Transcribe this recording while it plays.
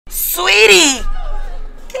Sweetie.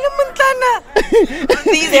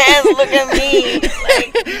 These hands look at me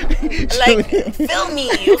like feel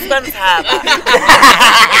me.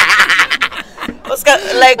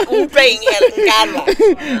 Like playing with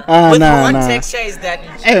what texture is that?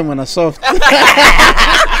 Hey, man, soft.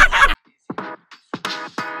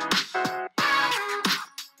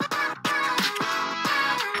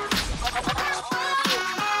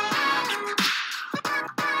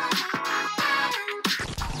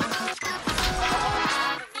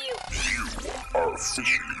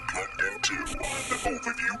 Officially plugged into the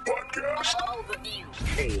Overview Podcast.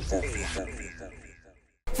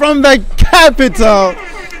 From the capital,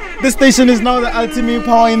 the station is now the ultimate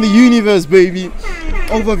power in the universe, baby.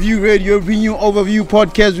 Overview Radio, bring you Overview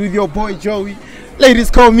Podcast with your boy Joey.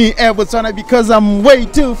 Ladies call me Botswana because I'm way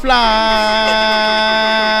too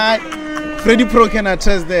fly. Freddie Pro can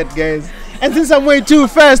attest that, guys. And since I'm way too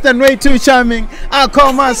fast and way too charming, I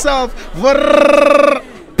call myself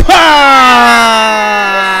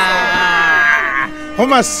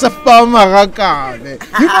Homosexuality.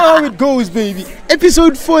 You know how it goes, baby.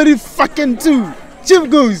 Episode 40 fucking 2. Chip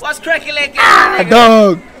goes. What's cracking like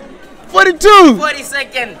dog. 42. 40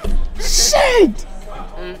 seconds. Shit.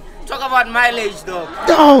 Talk about mileage, dog.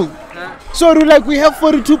 Dog. So like we have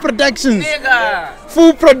 42 productions. Nigga.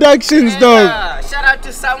 Full productions, dog. Shout out to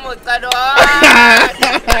Samu.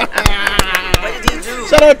 What did he do?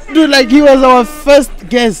 Shout out, dude, like he was our first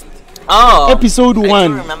guest. Oh. Episode 1. I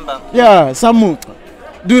do remember. Yeah, Samu.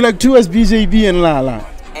 Dude, like 2 as BJB and Lala.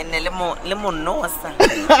 And lemon no sir.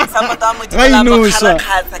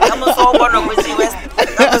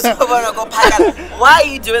 Why are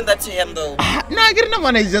you doing that to him though? No, I get no,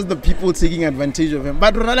 it's just the people taking advantage of him.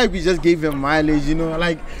 But like we just gave him mileage, you know,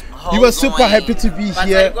 like he was super happy to be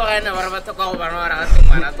here.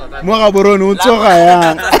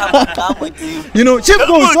 You know, Chip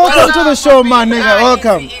goes, welcome to the show, man, nigga.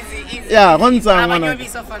 Welcome. Yeah, one time, man. You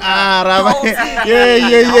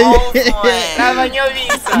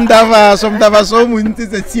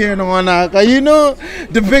know,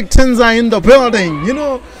 the big tins are in the building. You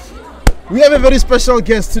know, we have a very special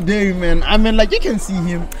guest today, man. I mean, like you can see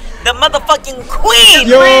him. The motherfucking queen.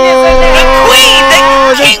 Yo,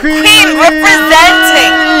 the queen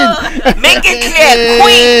representing. Make it clear,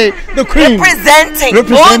 queen. The queen representing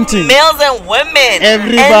both males and women.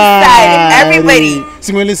 Everybody.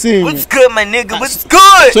 What's good, my nigga? What's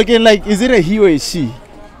good? So again, like, is it a he or a she?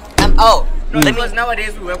 Because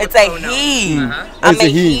nowadays we work with a he. I'm a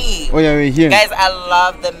he. Oh yeah, we're here. Guys, I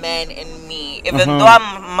love the man in me. Even though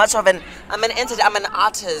I'm I'm an entity, I'm an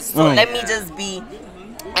artist. So let me just be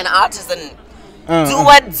an artist and do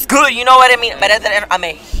what's good. You know what I mean? But at the end, I'm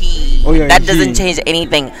a he. Oh, yeah, that doesn't change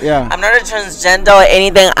anything. Yeah. I'm not a transgender or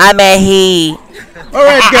anything. I'm a he. All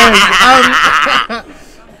right, guys.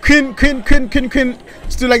 Queen.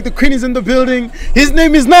 Still like the queen is in the building. His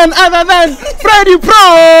name is none other than Freddie Pro.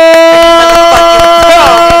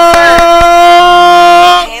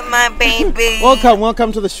 Hey, my baby.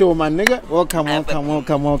 Welcome to the show, man, nigga. Welcome. Hey,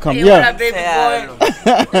 yeah. Baby boy.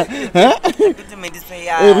 Good to meet you.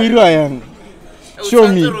 Show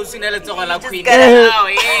me.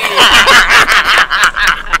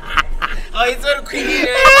 Oh, it's all queen.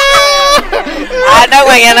 I know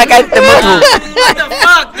when you're not going to move. What the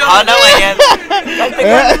fuck, dude? I know when you're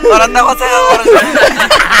remote,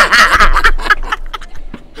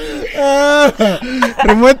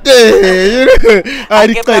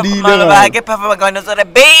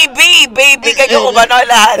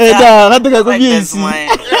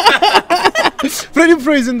 Freddie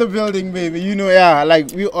Pro is in the building, baby. You know, yeah,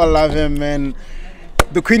 like we all love him, man.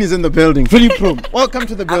 The queen is in the building. Freddie Pro, welcome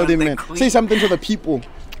to the building, man. Queen. Say something to the people.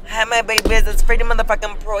 Hi, my babies. It's Freddie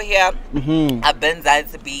motherfucking Pro here. I've been dying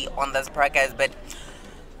to be on this podcast, but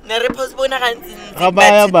today is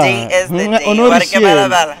the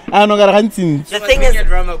thing is,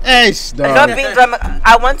 not being drama.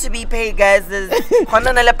 I want to be paid, guys. What do you want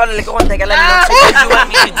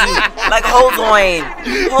me to do? Like, hold on.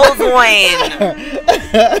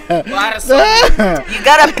 You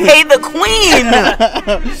gotta pay the queen.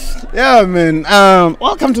 Yeah, man.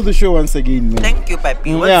 Welcome to the show once again, man. Thank you,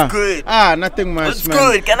 papi. What's good? Nothing much, What's man.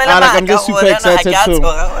 Good? I'm just super excited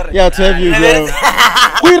to have you here.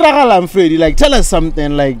 Freddie, like, tell us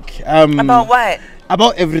something, like, about what?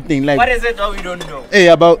 About everything, like. What is it that we don't know? Hey,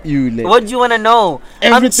 about you, like. What do you want to know?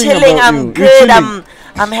 Everything I'm chilling. About I'm you. good.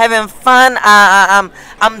 I'm having fun. I'm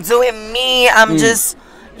doing me. I'm just,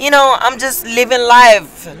 I'm just living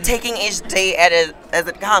life, taking each day as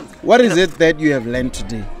it comes. What is it that you have learned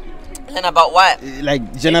today? Learn about what?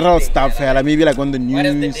 Like general stuff, like maybe like on the news. What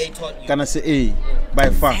has the day taught you? Can I say, hey, by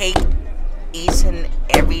far? each and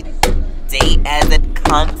every day as it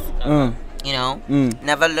comes. You know,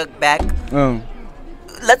 never look back.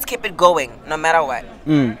 Let's keep it going, no matter what.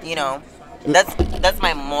 You know, that's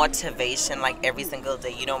my motivation. Like every single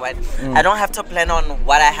day. You know what? I don't have to plan on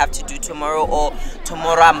what I have to do tomorrow, or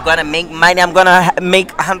tomorrow I'm gonna make money. I'm gonna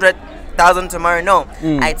make 100,000 tomorrow. No,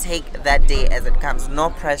 I take that day as it comes. No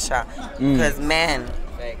pressure, because man.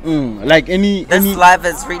 Like this life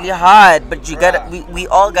is really hard, but you gotta we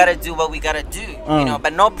all gotta do what we gotta do, you know,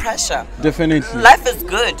 but no pressure. Definitely life is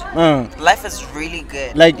good. Life is really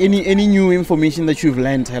good. Like any new information that you've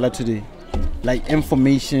learned, Hella, today, like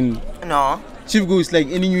information. No, Chief Goose, like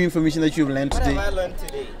any new information that you've learned today. What have I learned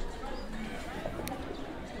today?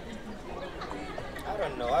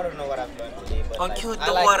 I don't know what I've learned today, but like,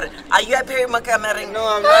 don't worry. Are you happy with my camera? No,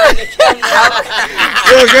 I'm not.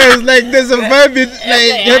 Yo guys, like there's a vibe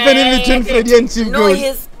happening between Freddie and Chief No,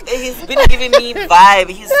 Goose. he's been giving me vibe.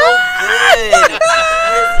 He's so good.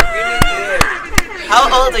 He's really good. How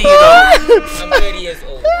old are you though? I'm 30 years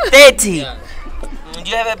old. 30? Yeah. Do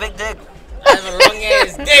you have a big dick? I have a long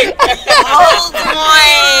ass dick. Oh boy!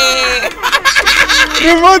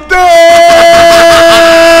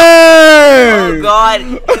 Oh God,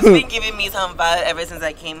 he's been giving me some vibe ever since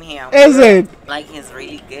I came here. Is it? Like he's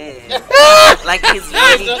really good. Like he's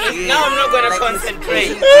really good. Now I'm not gonna like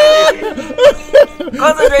concentrate.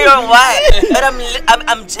 Concentrate on what? But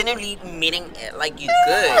I'm genuinely meaning it. Like you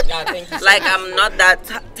good. Yeah, thank you. Like I'm not that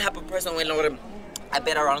type of person when I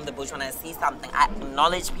bet around the bush when I see something. I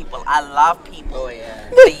acknowledge people. I love people. Oh yeah.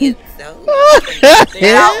 But you don't.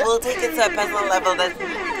 Yeah, we'll take it to a personal level that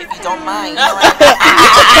if you don't mind. You know what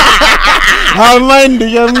How mind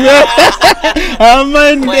How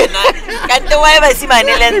mind Can't the why I see my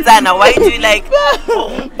Nilenzana? Why do you like?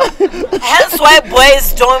 Hence why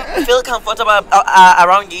boys don't feel comfortable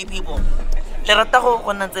around gay people. Le rata go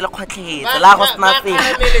gonna tsela khwatlhetse la go sna se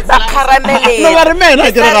ba kharamele no ba re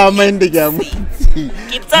mena ke re ga mind ke am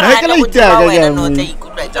keep tsara go tla wena no tla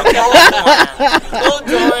ikutla ja go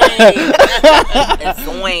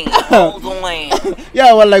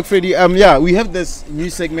yeah, well, like Freddie, yeah, we have this new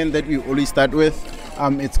segment that we always start with.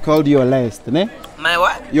 It's called Your Last, ne? My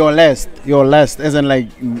what? Your Last, as in like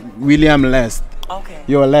William Last. Okay.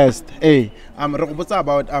 Your Last. Hey, what's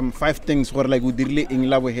about 5 things where like we really in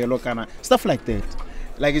love with hello kana stuff like that.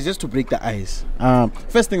 Like it's just to break the ice.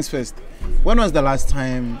 First things first. When was the last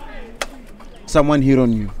time someone hit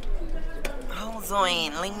on you? Hold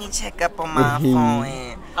on, let me check up on my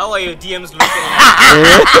phone. How are your DMs looking like?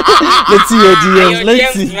 Let's see your DMs.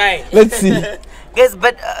 Let's see. Guys,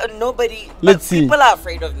 but nobody. Let's see. People are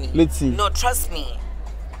afraid of me. Let's see. No, trust me.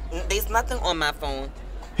 There's nothing on my phone.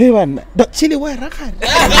 Hey man, chili why rakan?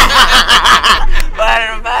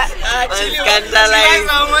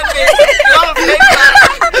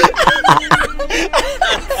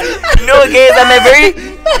 No, guys,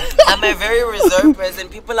 I'm a very reserved person.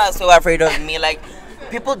 People are so afraid of me. Like,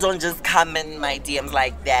 people don't just come in my DMs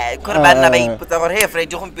like that. But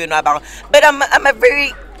I'm a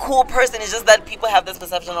very cool person. It's just that people have this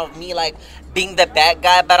perception of me like being the bad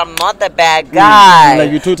guy, but I'm not the bad guy. Like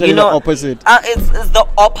you're totally the opposite. It's the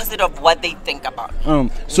opposite of what they think about.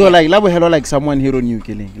 So like hello, like someone here on you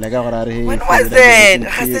killing. Like when was it?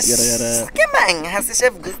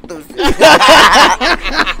 Chef Gustos.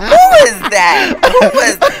 Who is that?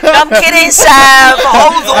 I'm kidding, Chef.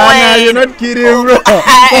 Hold on. You're not kidding, bro.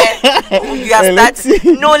 You have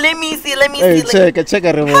started. No, let me see. Hey, check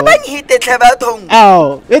a remote. How about you hit the tabaton?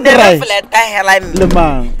 Ow, it's right.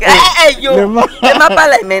 Lemang.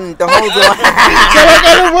 Parliament. Hold on.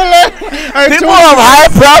 People of high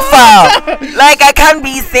profile. Like I can't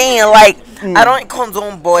be saying like I don't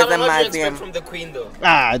condone boys and my DM. From the Queen though.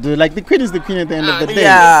 Dude, like the Queen is the Queen at the end of the day.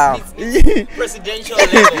 Yeah. It's presidential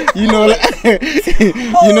level. you know, like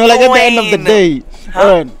at the end of the day.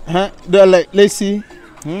 Like, let's see.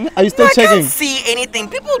 Are you still checking? I can't see anything.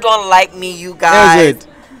 People don't like me, you guys. Is it?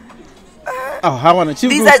 How wanna choose?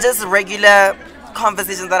 These are just regular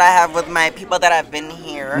conversations that I have with my people that have been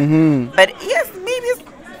here. But yes, maybe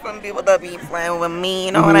some people that be playing with me.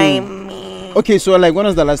 You know what I mean? Okay, so like, when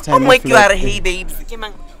was the last time? I'm like you out of hey, babes.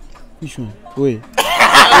 Which one? Wait.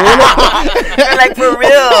 Like for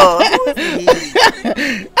real.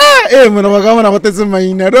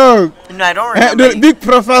 No, I don't remember. Big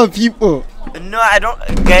profile people. No, I don't.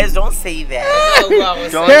 Guys, don't say that. Yeah.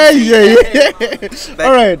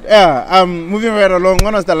 All right. Yeah. Moving right along.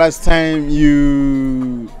 When was the last time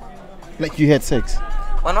you had sex?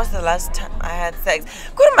 When was the last time I had sex?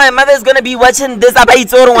 Good, my mother's gonna be watching this. But I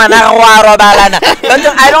don't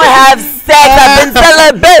have sex. I've been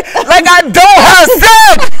celibate like I don't have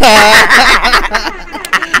sex.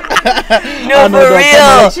 No, no, for dog, real.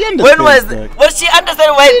 come on, she When was understands, dog. was she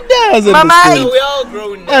understand when? does Mama, understand. We all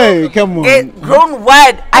grown now. Hey, come on. grown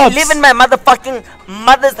what? I Ups. live in my motherfucking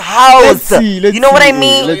mother's house. Let's see. You know what I see,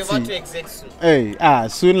 mean? So let's you're about to see. exit soon. Hey,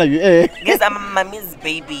 soon like you. Hey. Yes, I'm mommy's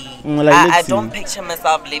baby. Like, I let's don't see. picture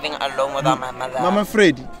myself living alone without my mother. Mama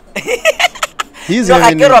Freddie. He's No, I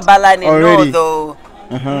having get it Robalani, no, already. though.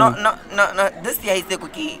 Uh-huh. No. This year is the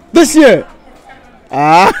cookie. This year.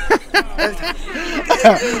 I'm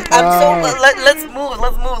so. Let's move.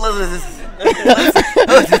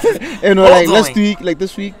 You know, All like last going. week, like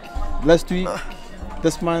this week, last week,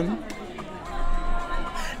 this month.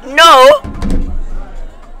 No.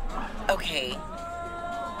 Okay.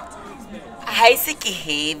 Hi, Siki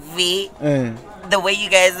Heavy. The way you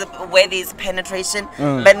guys wear these penetration,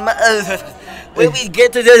 but where we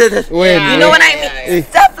get to the, When, you know what I mean?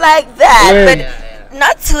 Stuff like that, When? but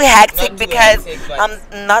not too hectic Not too because hectic, but- I'm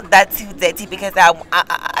not that too dirty because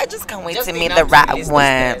I just can't wait Just to meet enough the to right release the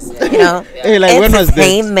one. stress, You know, Hey, like when was that?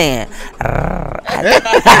 entertainment.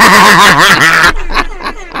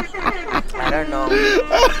 I don't know.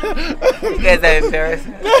 You guys are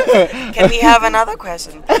embarrassing. Can we have another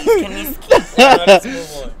question, please? Can we skip? Let's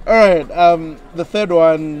move on. All right. The third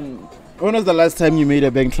one. When was the last time you made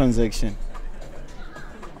a bank transaction?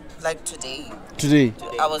 Like today. Today.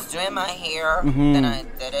 I was doing my hair, then I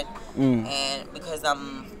did it, and because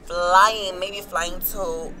I'm maybe flying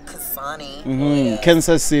to Kasane,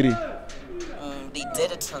 Kansas City. they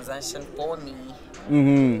did a transaction for me.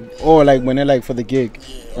 Oh, like when like for the gig.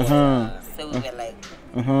 So we were like,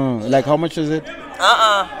 Like how much is it?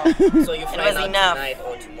 So you fly was out enough. tonight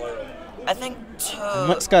or tomorrow? I think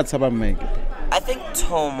Scott about make it.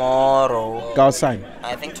 tomorrow. Go sign.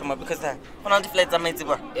 I think tomorrow because when all the flights are made to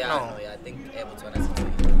Yeah, I no, know, yeah, I think Botswana City.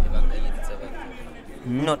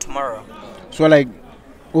 no, tomorrow. So like,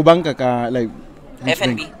 ubanka ka like which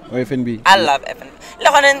FNB. bank? Or FNB. I love FNB.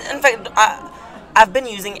 Like, in fact, I've been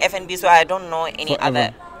using FNB, so I don't know any Forever.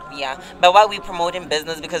 other. Yeah, but why we promoting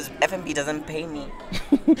business because FNB doesn't pay me.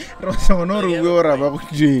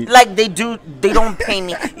 Like they don't pay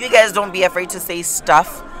me. You guys don't be afraid to say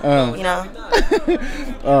stuff. You know,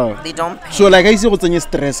 they don't pay. So like I see what's on your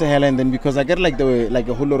stress hell, and then because I get like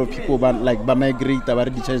a whole lot of people like by migrate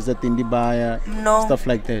about the charges that in the buyer No. stuff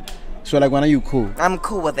like that. So like when are you cool? I'm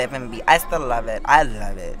cool with FNB. I still love it. I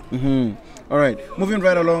love it. All right, moving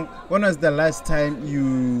right along. When was the last time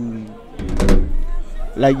you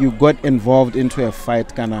got involved into a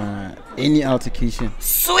fight, kinda any altercation?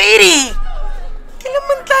 Sweetie,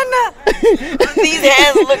 Kilimanjaro. These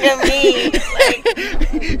hands look at me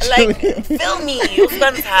like feel me.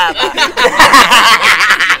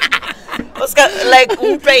 Like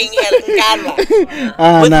playing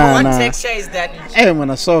With what texture is that? Hey,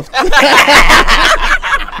 man, soft.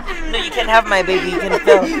 No, you can have my baby. You can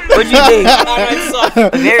feel. What do you think?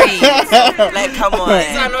 Very. Like, come on. So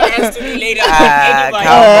I know it has to be later. Come on.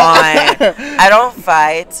 I don't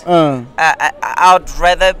fight. I'd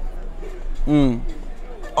rather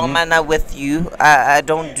manner with you. I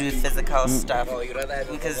don't do physical stuff Oh, you'd rather have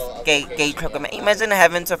a because verbal gay altercation. imagine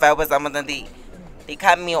having to fight with someone that they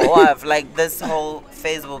cut me off. Like this whole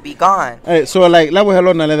phase will be gone. Hey, so like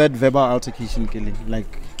hello na that verbal altercation killing like.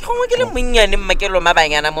 I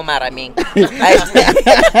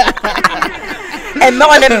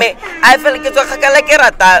feel like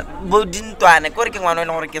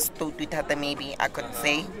it's maybe I could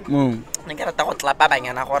say.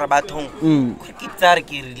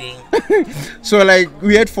 So like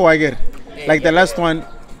we had 4 again. Like the last one.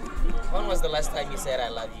 When was the last time you said I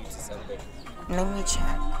love you to somebody? Let me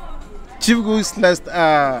check. Chief Goose last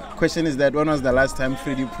question is that when was the last time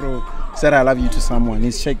Freddie Pro said I love you to someone?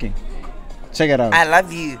 He's checking. Check it out. I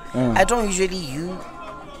love you. I don't usually use.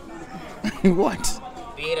 What?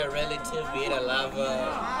 Be it a relative, be it a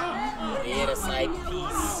lover, be it a side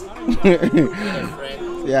piece, be it a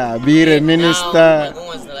friend. Yeah, be it a minister. When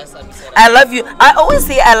was the last time you said I love you. I always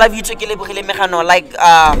say I love you to Kilebukile Mekano. Like,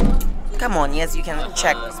 come on, yes, you can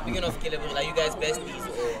check. Speaking of Kilebukile, are you guys besties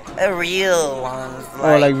or? Real ones.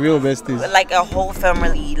 Like real besties. Like a whole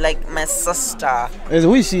family, like my sister.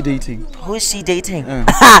 Who is she dating? Who is she dating?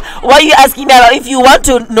 Why are you asking that? If you want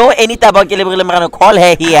to know anything about Kilebukile Mekano, call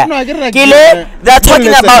her here. No, I get like Kile, they're talking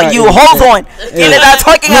about you. Hold on. Kile, they're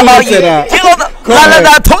talking about you. Kile,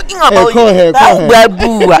 they're talking about call her, you. call her.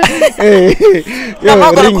 Hey, I'm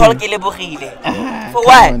not gonna ring. call Kilebukile. For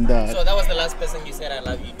what? So that was the last person you said I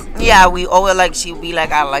love you to? Yeah, we always like she'll be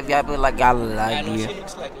like, I love you. I'll be like, I I love know you. she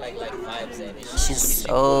looks like vibes and She's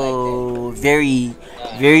so very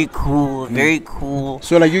cool, very cool.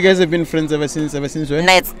 So like you guys have been friends ever since when? And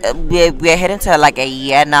it's, we're heading to like a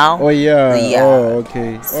year now. Oh yeah. Yeah. Oh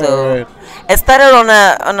okay. So Alright. it started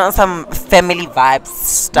on some family vibes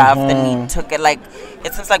stuff. Then we took it like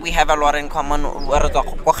it seems like we have a lot in common. We are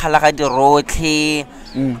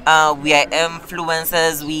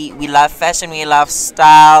influencers. We love fashion. We love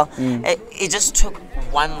style. It just took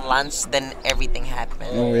one lunch, then everything happened.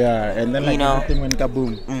 Oh yeah, and then like You know. everything went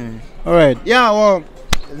kaboom. All right. Yeah. Well,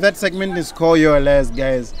 that segment is called Your Last,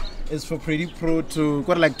 guys. It's for Freddie Pro to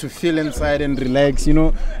to feel inside and relax, you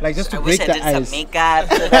know, like just to I break wish I the did some ice. makeup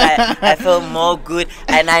so that I felt more good.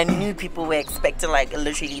 And I knew people were expecting like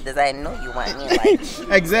literally this. I know you want me like.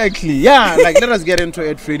 Exactly. Yeah. Like let us get into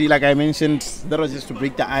it, Freddie. Like I mentioned, that was just to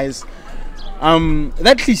break the ice.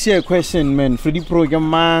 That cliche question, man. Freddie Pro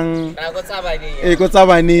gemang. What's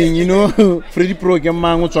happening? You know, Freddie Pro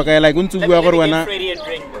gemang. What's okay? Like untu bua gore wena.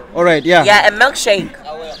 All right. Yeah. Yeah, a milkshake.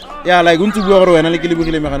 Yeah, like untu bua gore wena le ke le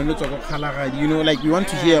bogile megana le tswa go kgalaga. You know, like we want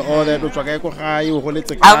to hear all that. What's okay? Go gae o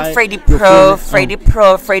goletse kae. I'm Freddie Pro, Freddie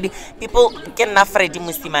Pro, Freddie. People can not Freddie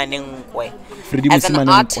Musimanengwe. As an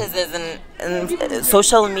artist, as an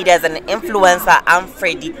social media, as an influencer, I'm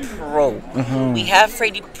Freddie Pro. We have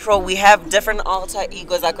Freddie Pro. We have different alter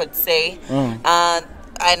egos, I could say.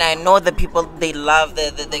 And I know the people, they love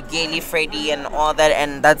the gaily Freddie and all that,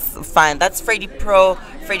 and that's fine. That's Freddie Pro,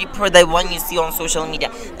 the one you see on social media.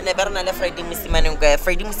 And I better not let Freddie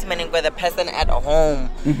Musimanengwe, the person at home.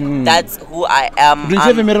 That's who I am. Do you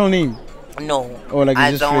have a middle name? No. Oh, like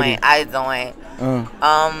I just don't. Freddie. I don't.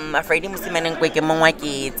 Freddie Musimanengwe ke mongwa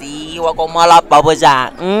ketsi wa ko mola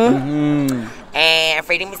babojang. And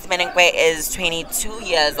Freddie Musimanengwe is 22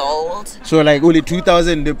 years old. So like only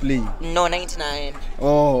 2000 they play. No, 99.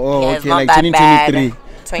 Oh, Yeah, it's okay, not like that 2023. bad.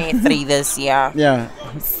 23 this year. Yeah.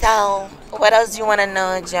 So, what else do you want to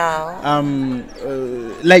know, Joe?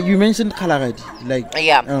 Like you mentioned Kalagadi, like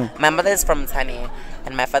Yeah, my mother is from Tani,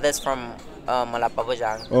 and my father is from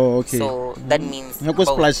Molapabojang. Oh, okay. So that means. Go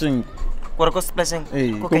splashing. What go splashing?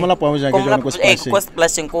 Hey, go Molapabojang, go splashing. Go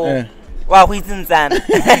splashing. Go. Wow, who's in Zan?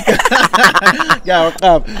 Yeah,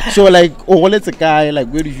 so like, let's a guy, like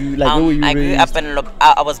where did you, like where were you I grew raised? up in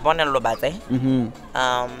I was born in Lobate.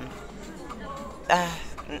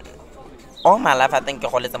 All my life, I think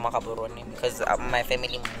because my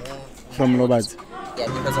family moved From Lobat. Yeah,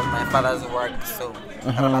 because of my father's work. So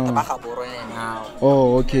now.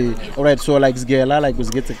 Oh, okay. Alright, so like Sgela, like was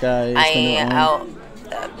get a guy. I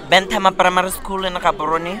Bentham Primary School in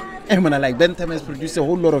Gaborone. I'm gonna like Bentham has produced a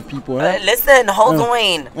whole lot of people. Listen, hold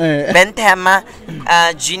on. Bentham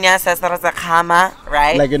Junior Sasarasa Kama,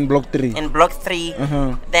 right? Like in block 3. In block 3.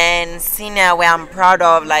 Then senior, where I'm proud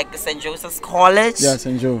of, like St. Joseph's College. Yeah,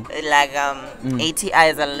 St. Joe. Like ATI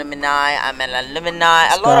is alumni. I'm an alumni.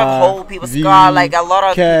 A lot of whole people, Scar, like a lot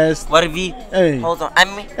of cast. What V? Hey. Hold on. I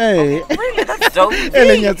mean, Hey. really, that's dope. V.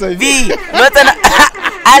 V. Not an,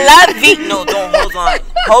 I love V. No, don't hold on.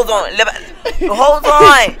 Hold on. Hold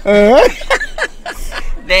on.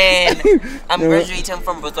 Then I'm graduating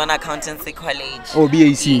from Botswana Accountancy College. Oh,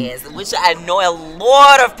 BAC. Yes, which I know a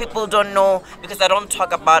lot of people don't know because I don't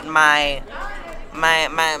talk about my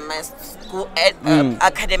school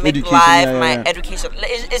academic Education, life, my yeah. education.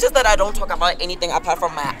 It's just that I don't talk about anything apart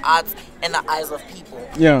from my arts in the eyes of people.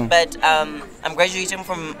 Yeah. But I'm graduating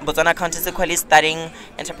from Botswana Accountancy College, studying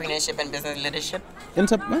entrepreneurship and business leadership.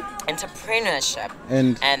 Entrepreneurship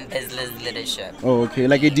and business leadership. Oh, okay.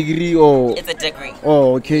 Like a degree or? It's a degree.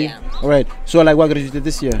 Oh, okay. Yeah. All right. So, like, what graduated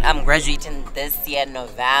this year? I'm graduating this year,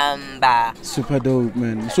 November. Super dope,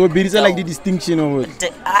 man. So, but is that like the distinction or what?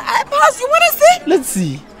 I pass. You wanna see? Let's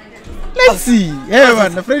see. Let's see. Hey,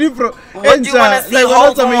 man. The Freddie Pro. What do you wanna see? Like,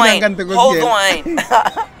 Hold on. Hold on.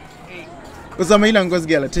 What's the main language,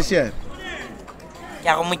 girl? Tisha.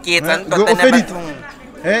 Ya go moketsa Go ntota offer ne it. bathong.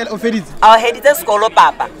 Hey, offer it. I'll head to school,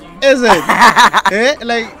 papa. Is it? Eh,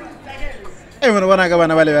 like, hey, man, wanna go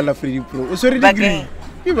on a valley Freddie Pro. What's your degree?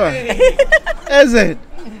 Is it?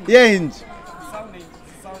 Yeah.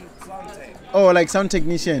 Oh, like sound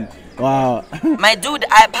technician. Wow. My dude,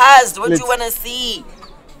 I passed. What do you wanna see?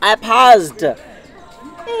 I passed.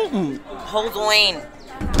 Hold on.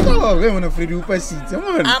 Oh, we want to free you pass it. Come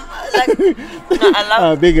on. Like, no, I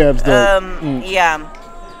love. Big ups, though. Yeah.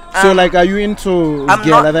 So, like, are you into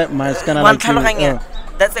girl that much? Kind of like you,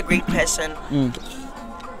 That's a great question.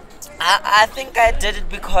 I think I did it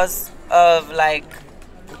because of like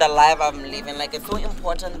the life I'm living. Like, it's so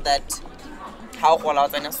important that how I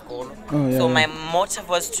was in a school. Oh, yeah, so yeah. my motive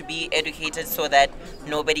was to be educated so that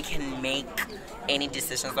nobody can make any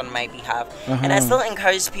decisions on my behalf. And I still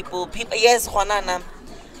encourage people, yes,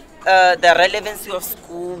 the relevancy of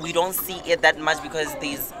school, we don't see it that much because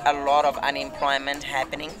there's a lot of unemployment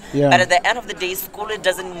happening. But at the end of the day, school, it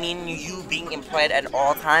doesn't mean you being employed at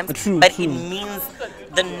all times, but it means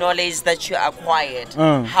the knowledge that you acquired,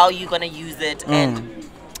 how you're going to use it, and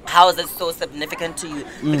how is it so significant to you.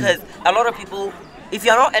 Because a lot of people, if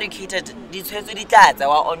you're not educated, these are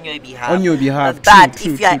on your behalf. On your behalf. But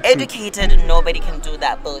if you're educated, nobody can do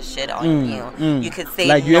that bullshit on you. You could say,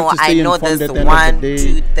 like, no, I know this 1,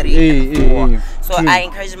 2, 3, 4. So I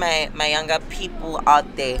encourage my younger people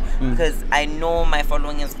out there, because I know my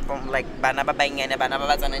following is from like UB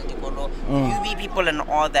people and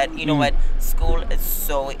all that. You know what? School is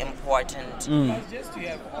so important. Just to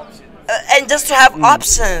have options. And just to have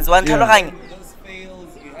options.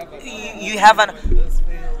 You have an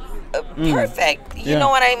perfect. You know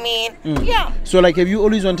what I mean? Yeah. So like, have you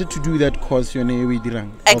always wanted to do that course?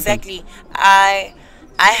 Exactly. I'm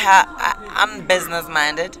business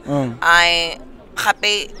minded.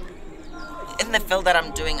 In the field that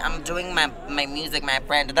I'm doing my music, my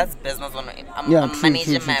brand. That's business. I'm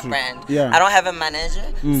managing my brand. I don't have a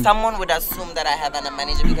manager. Someone would assume that I have a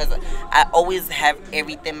manager because I always have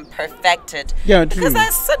everything perfected. Because I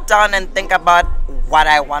sit down and think about what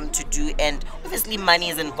I want to do, and obviously money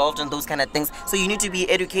is involved in those kind of things. So you need to be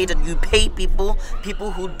educated. You pay people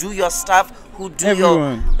who do your stuff, who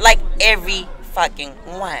do every fucking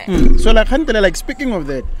one. So like speaking of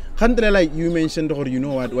that, like you mentioned, or you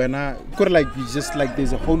know what, when I could like be just like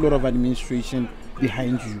there's a whole lot of administration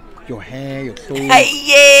behind you, your hair, your clothes, like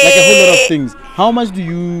a whole lot of things. How much do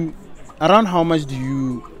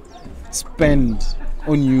you spend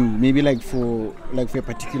on you? Maybe like for a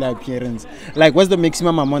particular appearance. Like, what's the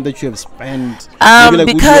maximum amount that you have spent?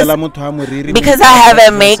 Because I have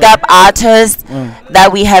a makeup artist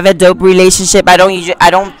that we have a dope relationship. I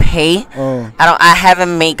don't pay. I have a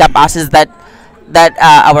makeup artist that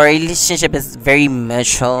our relationship is very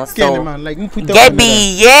mutual. So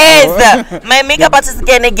Gabi, yes, my makeup artist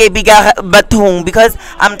Gabi Batung, because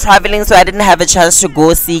I'm traveling, so I didn't have a chance to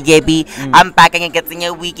go see Gabi. I'm packing and getting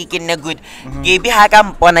a week getting good. Gabi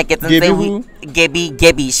Hagam Bona getting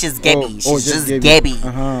Gabi, she's Gabi, she's just Gabi.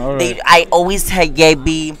 I always tell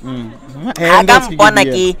Gabi Hagam Bona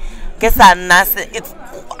ki kesana it's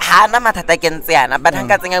hana matata kensiana, but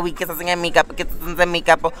hangating a week getting makeup, getting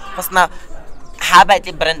makeup, hosna.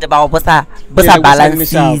 Brand about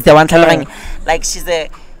balance like she's a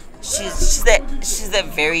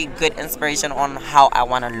very good inspiration on how I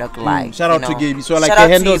want to look like. Shout out to Gaby. So like,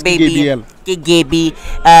 handles Gaby.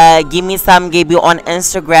 Give me some Gaby on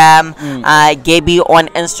Instagram. Gaby on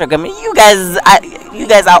Instagram. You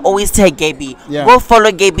guys are always tag Gaby. Go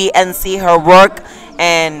follow Gaby and see her work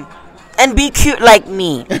and be cute like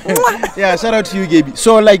me. Shout out to you, Gaby.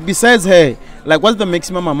 So like, besides her, like, what's the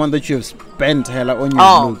maximum amount that you have spent on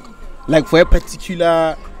your look? Like for a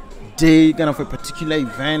particular day, kind of a particular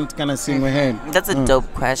event, kind of thing. That's a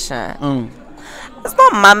dope question. It's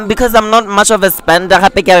not, mom, because I'm not much of a spender.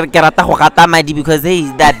 Because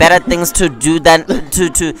hey, there are better things to do than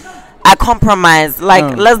to. I compromise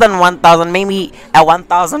like less than 1,000, maybe a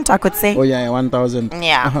 1,000, I could say. 1,000.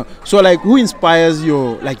 Yeah. So like, who inspires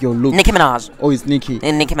your look? Nicki Minaj. Oh, it's Nicki.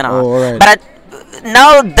 Nicki Minaj. Oh, all right. But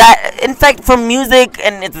now that, in fact, for music,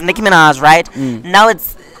 and it's Nicki Minaj, right? Now it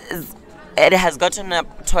has gotten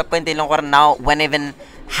to a point now when even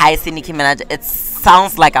I see Nicki Minaj, it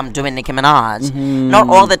sounds like I'm doing Nicki Minaj. Not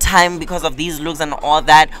all the time because of these looks and all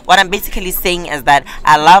that. What I'm basically saying is that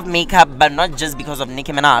I love makeup, but not just because of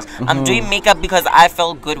Nicki Minaj. I'm doing makeup because I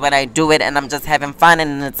feel good when I do it, and I'm just having fun,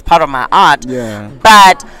 and it's part of my art.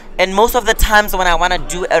 But and most of the times when I want to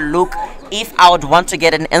do a look, if I would want to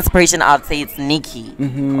get an inspiration, I would say it's Nicki.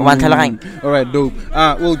 Alright, dope.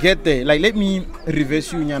 We'll get there. Like, let me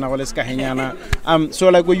reverse you, Nyana. So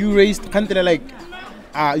like, were you raised like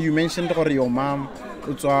you mentioned your mom,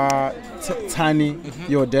 Tani,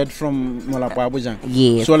 your dad from Molapa Abujang.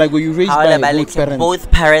 Yes. So like, were you raised by both parents?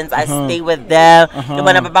 Both parents. I stay with them. Not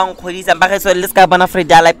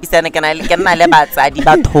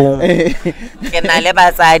all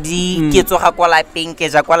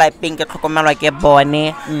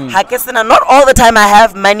the time I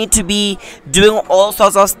have money to be doing all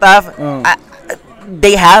sorts of stuff.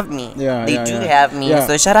 They have me. They do have me.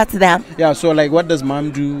 So shout out to them. So like, what does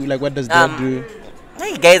mom do? Like, what does dad do?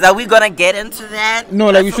 Hey guys, are we gonna get into that? No,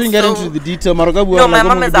 like we shouldn't get into the detail. No, my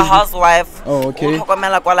mom is a housewife. Oh, okay.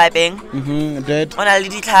 Dead. Dead.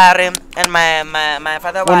 And my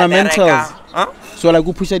father was ornamentals. Huh? So like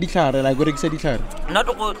who push ditlhare, like what ditlhare? Not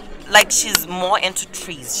like she's more into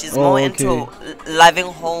trees. She's more into loving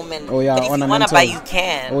home and if you wanna buy you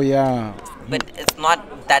can. Oh yeah. But it's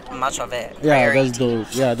not that much of it. Yeah, that's dope.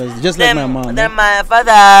 Yeah, that's just like my mom. Then my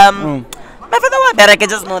father my father was bereke,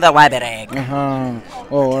 just know that why bereke.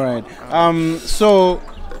 Oh, all right. So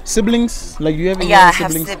siblings, like you have any I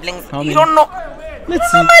siblings? have siblings. How many? You don't know. Let's You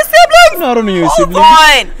see. know my siblings. No, I don't know your siblings.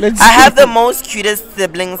 Fine. Let's I see. have the most cutest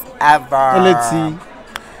siblings ever. Let's see.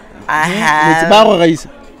 I have.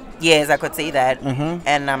 Yes, I could say that.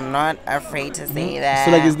 And I'm not afraid to say that.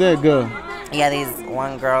 So like, is there a girl? Yeah, there's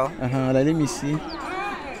one girl. Like, let me see.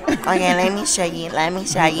 Okay, let me show you.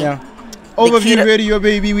 Yeah. Overview Radio,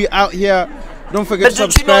 baby. We out here. Don't forget to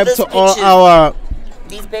subscribe to all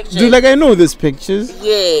these pictures. Dude, like I know these pictures.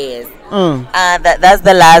 Yes. That's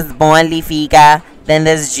the last born figure. Then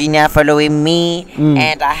there's Junior following me,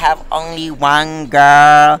 and I have only one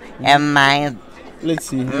girl. And my let's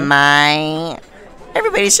see.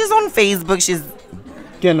 Everybody, she's on Facebook. She's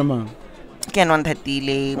Kenama. Kenon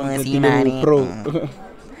Tatile Pro.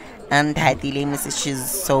 And Tatile, she's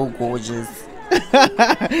so gorgeous.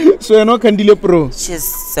 So you're not Candile Pro. She's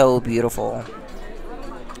so beautiful.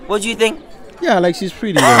 What do you think? Yeah, like she's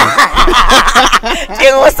pretty. What up?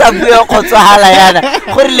 What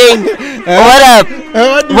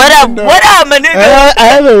up, my nigga? I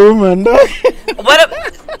have a woman, dog. What up?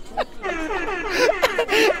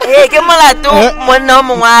 Hey, give me that too.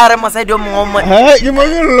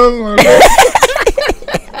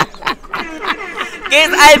 Guys,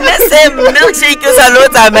 I miss him. Milkshake is a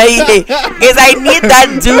lot of me. Guys, I need that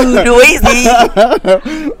dude. Who is he?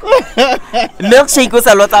 Milkshake is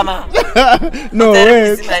a lot of me. No,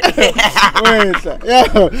 wait.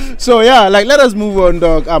 Yeah. So yeah, like let us move on,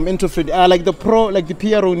 dog. I'm into Freddie. Like the pro, like the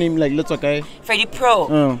PRO name, like let's okay. Freddie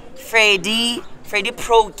Pro. Freddie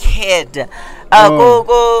Pro kid.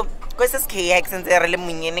 Go. This is KX and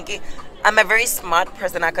I'm a very smart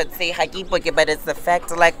person. I could say but it's the fact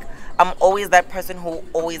like I'm always that person who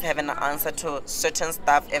always have an answer to certain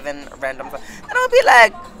stuff, even random stuff. And I'll be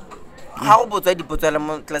like, I'll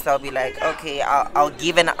be like, okay, I'll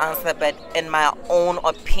give an answer, but in my own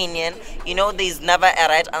opinion, there's never a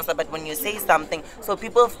right answer. But when you say something, so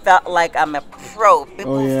people felt like I'm a pro.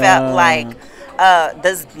 People felt like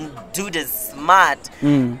this dude is smart.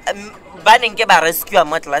 Oh,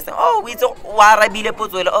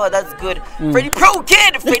 that's good. Freddie Pro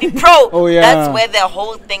kid, Freddie Pro. Oh yeah. That's where the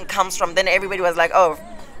whole thing comes from. Then everybody was like, oh.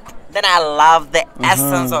 Then I love the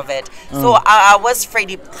essence of it. So I was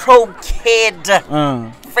Freddie Pro kid.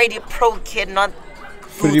 Freddie Pro kid, not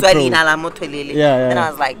Freddie Pro. Yeah. Then I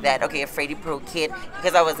was like that. Okay, Freddie Pro kid.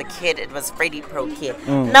 Because I was a kid, it was Freddie Pro kid.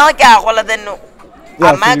 Now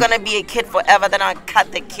am I gonna be a kid forever? Then I'll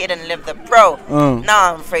cut the kid and live the pro.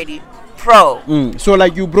 Now I'm Freddie Pro. So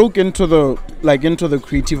like you broke into the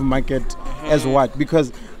creative market as what?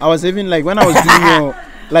 Because I was even like when I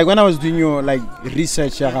was doing your like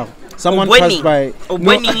research, someone passed by.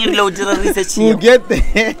 We'll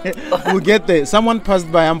get there. Someone passed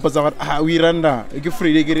by. We ran da. Get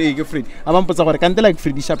free. Can't like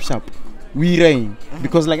Freddie sharp. We rain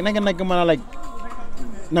because like like.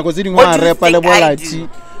 What do you think I do?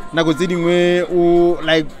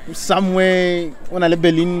 Like somewhere on a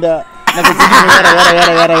Belinda.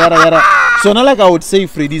 So not like I would say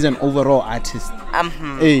Freddie's an overall artist.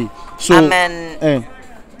 Hey, so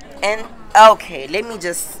and okay, let me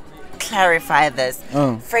just clarify this.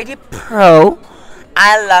 Freddie Pro,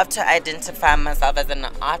 I love to identify myself as an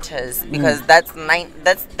artist because that's the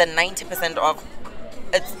 90% of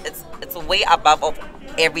it's way above of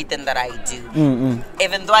everything that I do.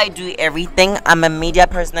 Even though I do everything, I'm a media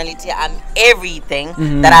personality. I'm everything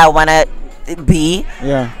that I wanna be.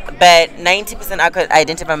 Yeah. But 90% I could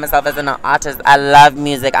identify myself as an artist. I love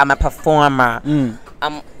music. I'm a performer.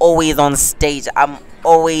 I'm always on stage. I'm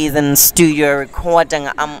always in studio recording.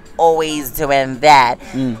 I'm always doing that.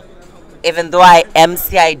 Even though I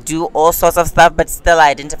MC, I do all sorts of stuff, but still I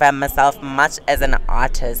identify myself much as an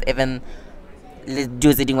artist. Even like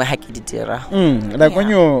when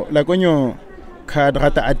you're card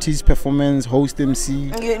artist performance, host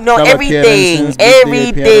MC,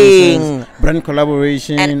 everything, brand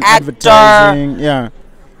collaboration, an advertising,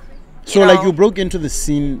 so like you broke into the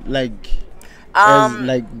scene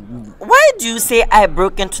why do you say I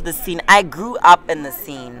broke into the scene? I grew up in the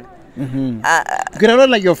scene.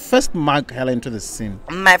 Like your first mark hell into the scene,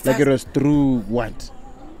 my first, like it was through what?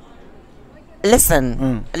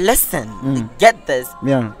 Listen, get this.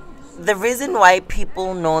 Yeah. The reason why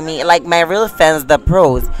people know me, like my real fans, the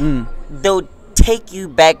pros, they'll take you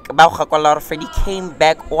back. Freddie came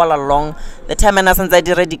back all along the time and since I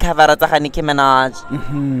did the cover at Nicky Minaj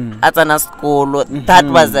at an school. That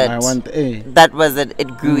was it. That was it.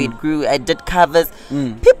 It grew. I did covers.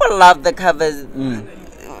 People love the covers.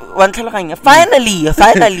 Finally,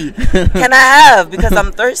 can I have? Because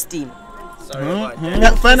I'm thirsty. Sorry about that.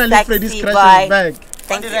 Yeah, finally, Freddie's crush is back.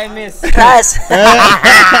 Thank What you. did I miss? Crush.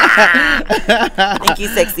 Thank you,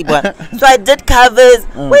 sexy boy. So I did covers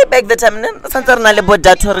way back the time.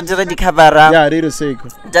 Yeah, Radio Seiko.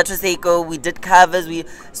 Dato Seiko, we did covers, we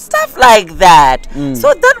stuff like that.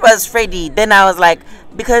 So that was Freddie. Then I was like,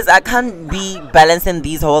 because I can't be balancing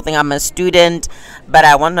these whole thing. I'm a student, but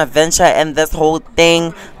I want to venture in this whole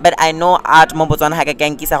thing. But I know art mo Botswana ha ka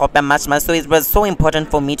kenkisa go pa much. So it was so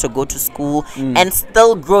important for me to go to school and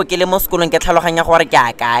still grow. Ke le mo school ke tlhaloganya gore ke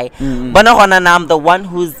a kae. Bona gona now I'm the one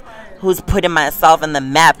who's putting myself in the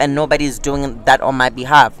map and nobody's doing that on my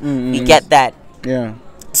behalf. You get that? Yeah.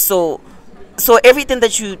 So everything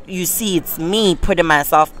that you see, it's me putting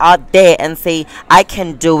myself out there and say I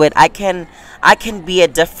can do it. I can be a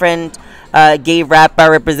different gay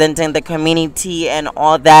rapper representing the community and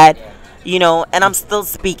all that, you know, and I'm still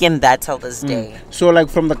speaking that till this day. So like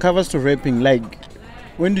from the covers to rapping, like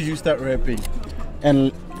when did you start rapping?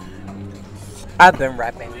 And I've been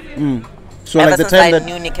rapping. So ever like the since time I that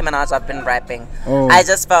knew Nicki Minaj, I've been rapping. Oh. I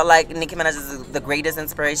just felt like Nicki Minaj is the greatest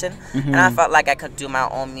inspiration, and I felt like I could do my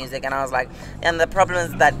own music. And I was like, and the problem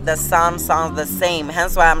is that the sound sounds the same.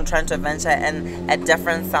 Hence why I'm trying to venture in a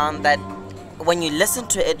different sound that when you listen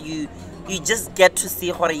to it, you just get to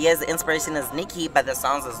see how yes, the inspiration is Nicki, but the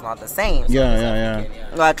sounds is not the same. yeah,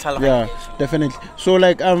 definitely. So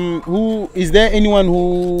like who is there anyone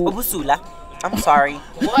who Ubusula. I'm sorry.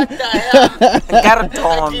 What the hell? Got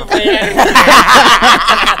on.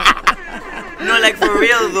 No, like for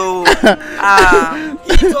real though.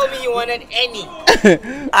 You told me you wanted any.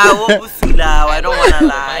 Ubusula. I don't wanna My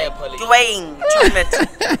lie. apologies. Dwayne, chocolate.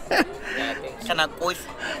 Can I go?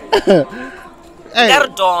 hey,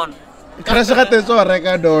 Got on.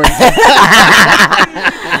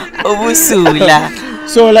 Ubusula.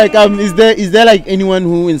 So like is there like anyone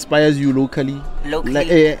who inspires you locally? Like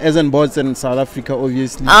as in Bots in South Africa,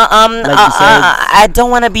 obviously. I don't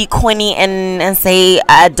want to be corny and say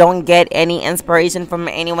I don't get any inspiration from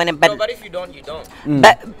anyone, but No, but if you don't, you don't.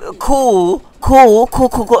 but cool.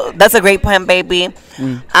 That's a great point, baby.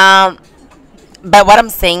 But what I'm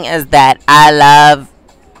saying is that I love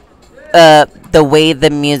the way the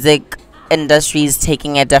music industry is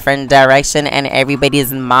taking a different direction and everybody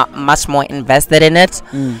is much more invested in it,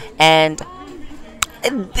 and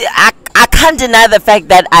I can't deny the fact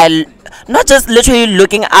that I not just literally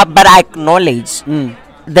looking up, but I acknowledge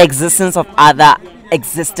the existence of other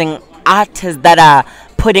existing artists that are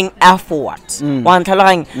putting effort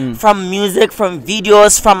from music, from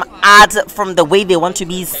videos, from art, from the way they want to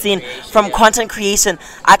be seen, from content creation.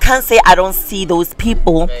 I can't say I don't see those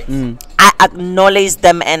people. I acknowledge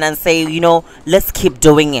them and say, you know, let's keep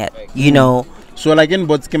doing it, you know. So like in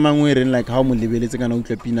Botswana, like how many lebeletse kana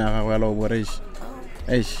utlapina ga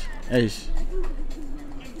eish.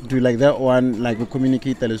 Do you like that one, like a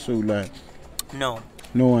communicator so like No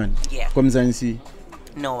one? Yeah. Komzansi?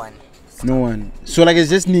 No one. No one. So like it's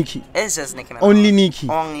just Nicki? It's just Nicki Minaj. Only Nicki?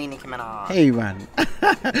 Only Nicki Minaj. Hey man.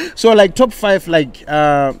 So like top 5, like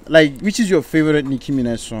which is your favorite Nicki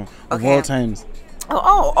Minaj song of all times?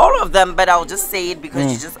 Oh, all of them, but I'll just say it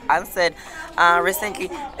because you just answered recently.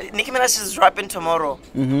 Nicki Minaj is dropping tomorrow.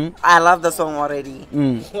 I love the song already.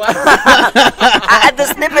 The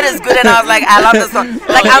snippet is good and I was like, I love the song.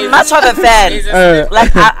 Like, I'm much of a fan.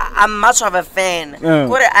 Like, I'm much of a fan.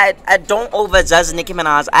 I don't overjudge Nicki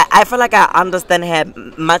Minaj. I feel like I understand her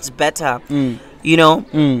much better. You know?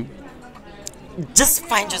 Just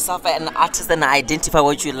find yourself an artist and identify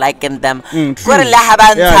what you like in them. You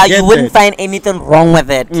wouldn't find anything wrong with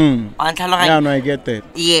it. Yeah, no, I get that.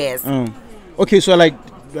 Yes. Okay, so like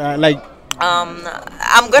I'm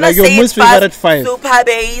gonna like your say most it's favorite 5. Super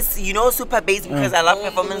bass, you know, super bass because I love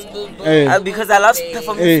performance. Because I love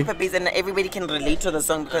performance super bass and everybody can relate to the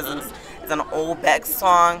song because it's an old back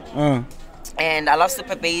song. And I love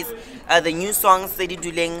super bass. The new songs, Sadie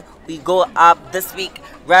Duling, We Go Up this week,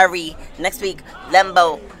 Rari, next week,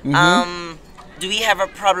 Lambo. Do We Have a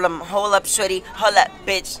Problem? Hold Up Shorty, Hold Up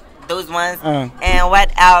Bitch. Those ones. And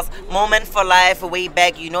what else? Moment for Life, way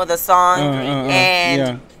back, you know the song.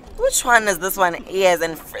 And which one is this one? Yes,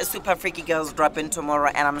 and Super Freaky Girls dropping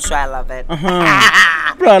tomorrow, and I'm sure I love it.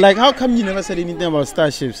 Bro, like how come you never said anything about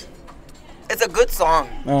Starships? it's a good song.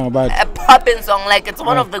 But A poppin' song, like it's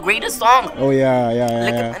one of the greatest songs. oh yeah.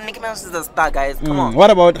 Like Nicki Minaj is a star, guys. Come on. What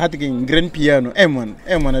about Hatiking Grand Piano? M1,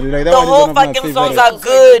 like that. The one is one whole of my fucking songs favorites. are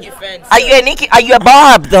good. Are you a Nicki? Are you a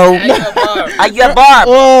Barb though? Are you a Barb?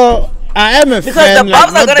 Oh, I am a Because fan. the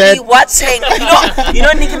Barbs like, are not gonna that. be watching. You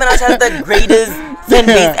know, Nicki Minaj has the greatest fan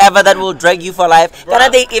base ever that will drag you for life.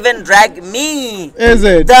 Cannot they even drag me? Is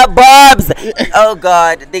it? The Barbs. Oh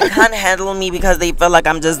God, they can't handle me because they feel like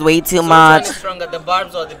I'm just way too much. Which one is stronger, the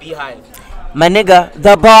Barbs or the Beehive? My nigga,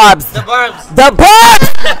 the Barbs. The Barbs. The Barbs.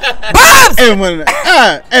 Barbs.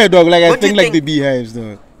 M1, hey dog, like I What do think you like think? the Beehives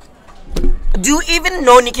though. Do you even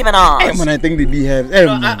know Nicki Minaj? M1, I think the Beehives. No,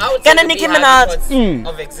 M1. I would Can say a the Nicki Beehive Minaj-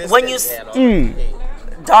 because of existence. When you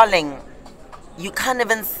Darling, you can't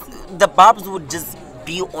even. The Barbs would just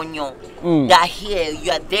be on your. They're here.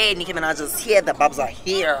 You are there. Nicki Minaj is here. The Barbs are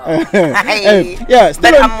here. Hey. Yeah,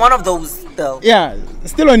 still But on, I'm one of those though. yeah,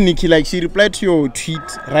 still on Nikki. Like she replied to your tweet,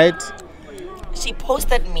 right? She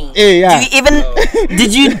posted me. Yeah. Do you even?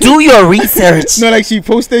 Did you do your research? No, like she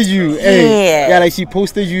posted you. Yeah. Yeah, like she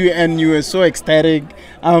posted you, and you were so ecstatic.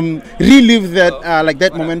 Relive that, like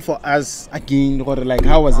that moment for us again. Or like,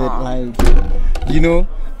 how was it? Like, you know.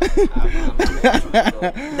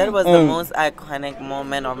 That was the most iconic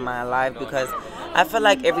moment of my life because I feel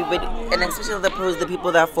like everybody, and especially the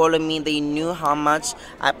people that follow me, they knew how much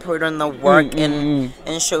I put on the work in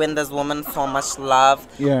showing this woman so much love.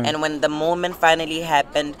 Yeah. And when the moment finally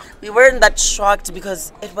happened, we weren't that shocked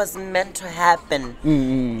because it was meant to happen.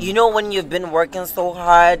 You know, when you've been working so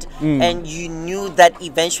hard and you knew that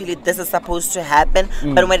eventually this is supposed to happen,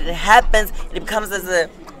 but when it happens, it becomes as a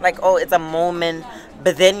like, oh, it's a moment.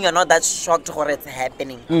 But then you're not that shocked when it's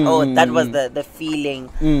happening. Oh, that was the feeling.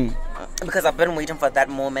 Because I've been waiting for that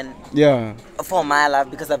moment Yeah. for my life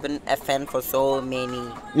because I've been a fan for so many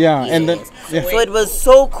Yeah, years. and then yeah. So it was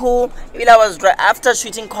so cool. I was after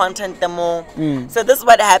shooting content the more. So this is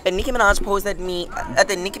what happened. Nicki Minaj posted me at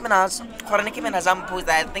the Nicki Minaj posted.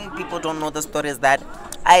 I think people don't know the story is that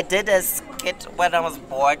I did a skit when I was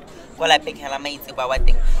bored. Well, I picked hella mates about what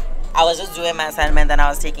thing. I was just doing my assignment, then I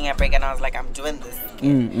was taking a break, and I was like, I'm doing this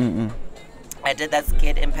skit. I did that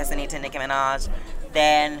skit impersonating Nicki Minaj.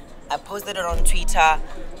 Then I posted it on Twitter.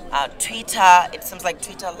 It seems like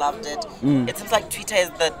Twitter loved it. It seems like Twitter is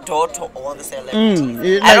the door to all the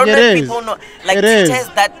celebrities. I don't know if people know. Like, Twitter is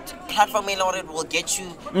that platform in order it will get you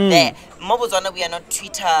there. Botswana, we are not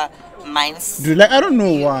Twitter minds. Dude, like I don't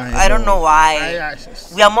know why. I don't know why.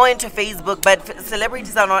 We are more into Facebook, but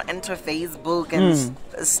celebrities are not into Facebook and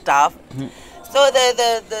stuff. So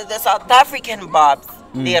the South African Bobs,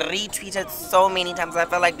 they retweeted so many times. I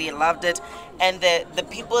felt like they loved it, and the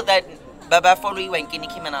people that Baba follow you and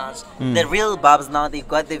Nicki Minaj, the real Bobs now, they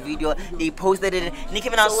got the video, they posted it. Nicki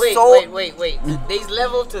Minaj Wait. There's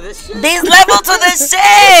level to this shit. There's level to this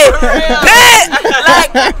shit.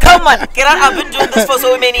 Like, come on. I've been doing this for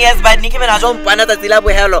so many years, but Nicki Minaj don't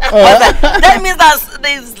hello. That means that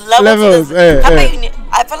there's levels to this.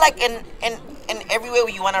 I feel like in everywhere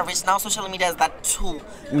you want to reach now, social media is that tool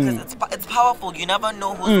because it's powerful. You never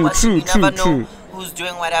know who's watching. You never know who's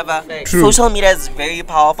doing whatever. Social media is very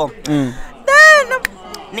powerful. Then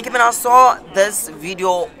Nicki Minaj saw this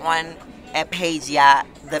video on a page,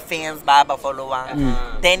 the fans Baba follower.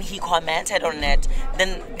 Then he commented on it.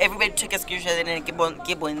 Then everybody took a screenshot and then Nicki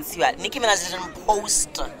Minaj didn't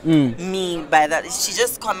post me by that. She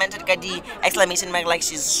just commented the exclamation mark like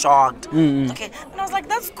she's shocked. Okay, and I was like,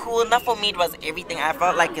 that's cool. Not for me, it was everything. I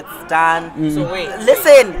felt like it's done. So wait,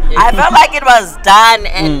 Listen, I felt like it was done,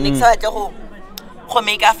 and Nick said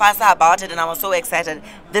make a fuss about it, and I was so excited.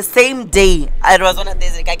 The same day, I was on a day,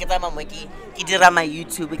 I did my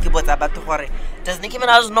YouTube. Does Nicki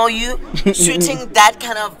Minaj know you? Shooting that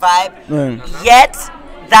kind of vibe. Yet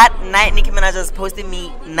that night, Nicki Minaj was posting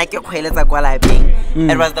me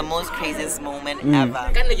it was the most craziest moment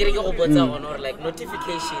ever. Like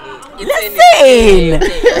notification.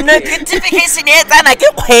 Listen, notification in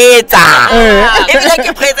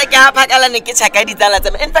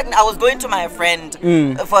fact, I was going to my friend for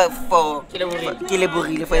a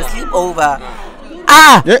sleepover.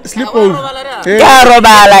 Yeah, sleepover.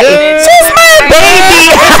 She's my baby.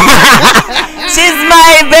 She's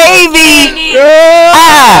my baby.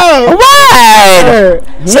 What?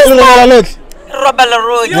 She's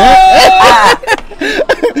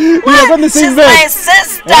We are from the same She's bed. my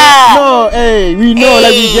sister. No, hey, we know,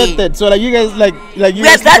 like we get that. So like you guys, like you We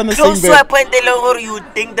are guys sleep on that the close same to a bed. point you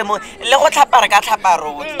think the most.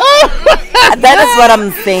 That is what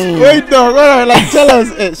I'm saying. Wait, no, alright, like tell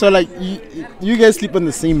us. So like you guys sleep on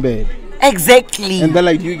the same bed, Exactly. and then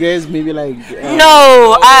like you guys maybe like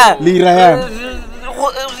No. Lira.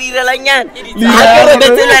 What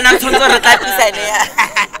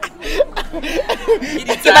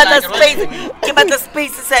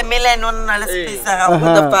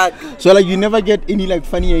the fuck? So like you never get any like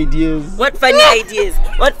funny ideas? What funny ideas?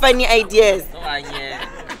 What funny ideas?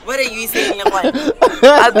 What are you saying?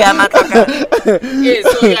 I'll be a motherfucker. Yeah,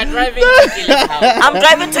 so you're driving to Kile's house. I'm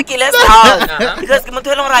driving to Kile's house because I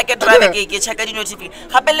can drive a check the notification.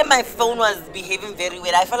 My phone was behaving very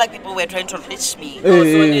weird. I felt like people were trying to reach me.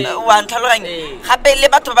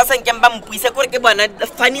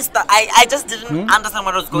 Funny stuff. I just didn't understand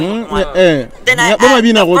what was going on. Then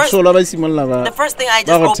the first thing I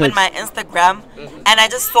just opened my Instagram and I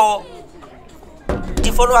just saw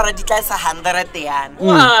the follower declares 100 yan.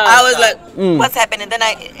 I was like, what's happening? Then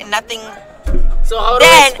nothing. So how do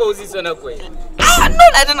you expose this on a way?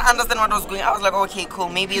 I didn't understand what was going on. I was like, okay, cool.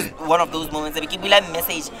 Maybe it's one of those moments that we keep like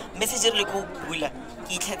message really cool.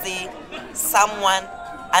 Someone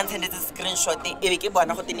and send it a screenshot. Nicky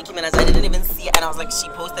Minaj, I didn't even see it, and I was like, she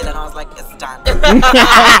posted, and I was like, it's done. And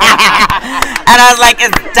I was like,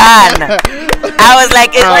 it's done. I was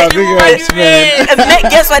like, it's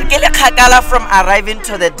guess what? From arriving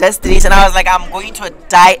to the destination, I was like, I'm going to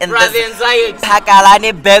die in this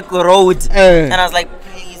Pakalane back road. And I was like,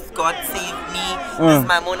 please, God, save me. This is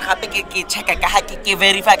my moon.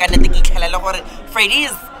 Verify. Freddie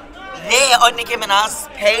is there on Nicky Minaj's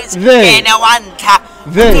page. And I want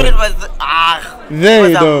it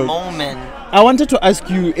was a moment. I wanted to ask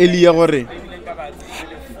you earlier.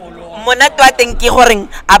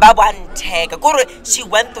 She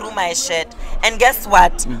went through my shit, and guess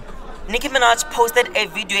what? Nicky Minaj posted a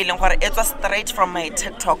video. It was straight from my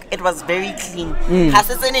TikTok. It was very clean.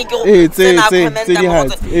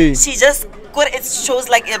 She just it shows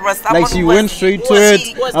like it was someone like she who went was, straight to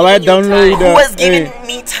it. I downloaded who was giving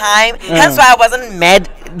me time. That's why I wasn't mad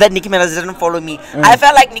that Nicky Minaj didn't follow me. I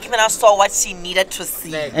felt like Nicky Minaj saw what she needed to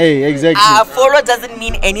see. Exactly. Follow doesn't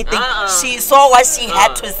mean anything. She saw what she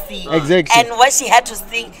had to see. Exactly. And what she had to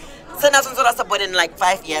see. So now since I supported in like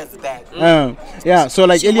 5 years back. Yeah. So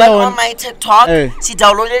like she went on my TikTok. She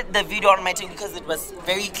downloaded the video on my TikTok because it was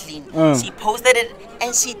very clean. She posted it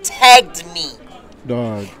and she tagged me.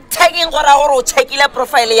 Dog. Tagging checkila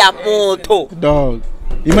profile ya moto. Dog.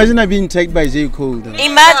 Imagine I being tagged by J. Cole. Then.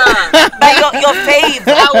 Imagine by your fave.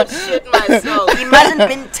 I would shit myself. Imagine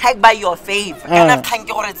being tagged by your fave. And I can't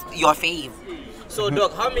get your fave. So,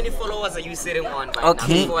 Doc, how many followers are you sitting on?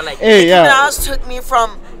 Okay. Like It took me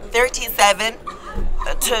from 37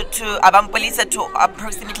 to Abampolisa to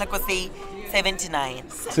approximately like we'll say 79.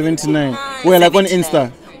 79. Well, like on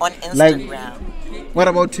Insta. On Instagram. Like, what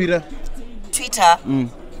about Twitter? Twitter,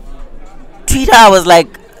 I was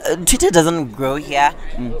like, Twitter doesn't grow here.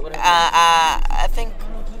 I think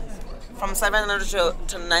from 700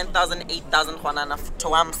 to 9,000, 8,000 to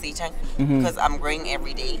where I'm sitting because I'm growing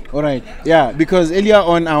every day. All right, yeah, because earlier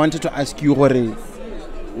on I wanted to ask you,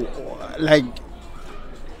 like,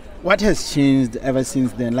 what has changed ever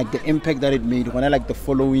since then? Like the impact that it made when I like the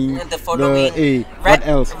following. What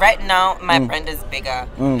else? Right now, my brand is bigger.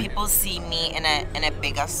 People see me in a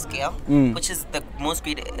bigger scale, which is the most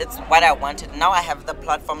great. It's what I wanted. Now I have the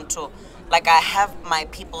platform to, like, I have my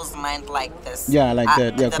people's mind like this. Yeah, like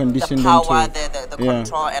that. Yeah, conditioned the power, into the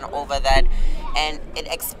control, and over that, and it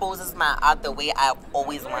exposes my art the way I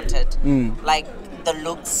always wanted. Like the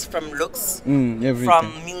looks, everything.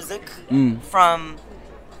 from music,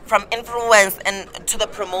 from influence and to the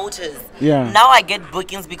promoters. Yeah. Now I get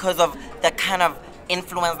bookings because of the kind of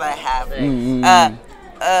influence that I have.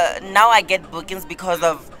 Now I get bookings because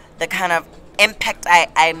of the kind of impact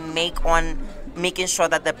I make on making sure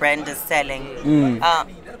that the brand is selling.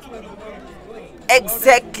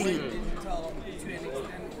 Exactly.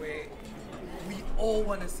 We all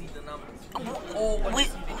want to see the numbers.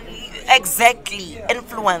 Exactly.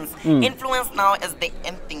 Influence. Influence now is the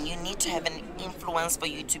end thing. You need to have an influence for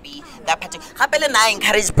you to be that particular. I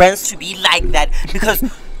encourage brands to be like that because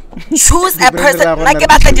choose a person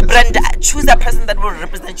choose a person that will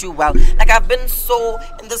represent you well. Like I've been so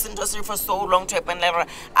in this industry for so long to happen.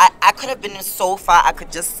 I could have been so far, I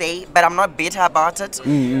could just say, but I'm not bitter about it.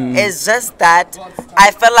 It's just that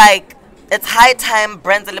I feel like it's high time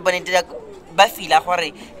brands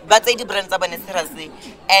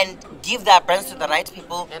and give their brands to the right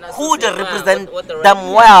people who would represent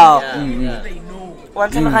them well.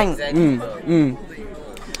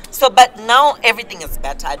 So, but now everything is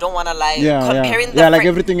better. I don't want to lie. Comparing the like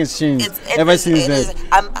everything has changed ever since that.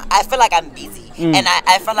 I feel like I'm busy, and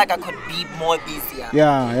I feel like I could be more busier.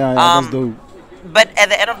 Yeah, that's dope. But at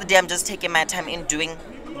the end of the day, I'm just taking my time in doing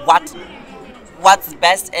what what's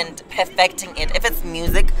best and perfecting it. If it's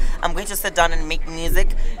music, I'm going to sit down and make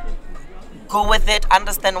music. Go with it,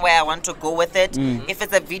 understand where I want to go with it. If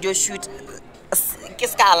it's a video shoot,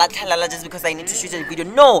 just because I need to shoot a video.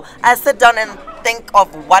 No, I sit down and think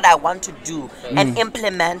of what I want to do and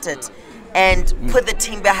implement it and put the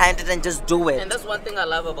team behind it and just do it. And that's one thing I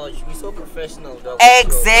love about you. You're so professional, dog.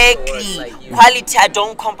 Exactly. Quality, I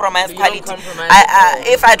don't compromise quality.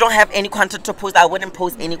 If I don't have any content to post, I wouldn't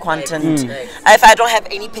post any content. If I don't have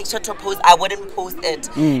any picture to post, I wouldn't post it.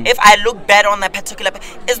 If I look bad on a particular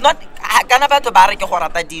it's not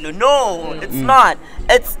no, it's not.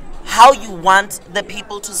 It's how you want the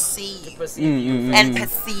people to see and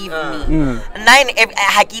perceive me.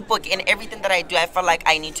 In everything that I do, I feel like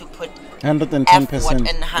I need to put 110%. effort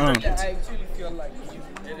and 100. I actually feel like you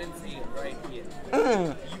didn't say it right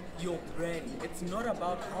here. Your brand, it's not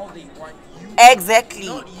about how they want you. Exactly.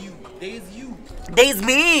 Not you. There's you. There's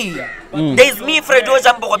me. There's me, Freddie.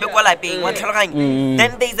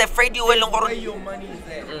 Then there's a Freddie. Where your money is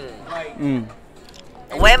at.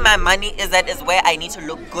 Where my money is at is where I need to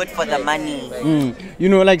look good for the money. You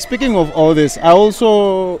know, like speaking of all this, I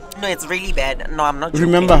also No, it's really bad. No, I'm not joking.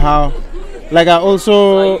 remember how, like I So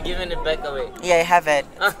also you're giving it back away. Yeah, I have it.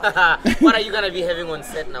 What are you gonna be having on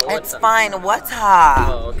set now? It's What's up? fine. Water.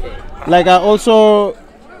 Oh, okay. like I also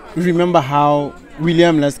remember how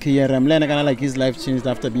William last year, kind of like his life changed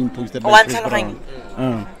after being posted by One Chris time.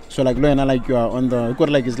 Brown. So like Loena, like you are on the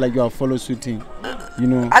like it's like you are follow suiting, you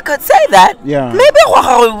know. I could say that. Yeah. Maybe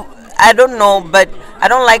I don't know, but I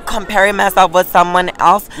don't like comparing myself with someone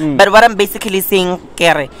else. But what I'm basically saying,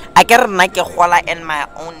 Kere, I get in my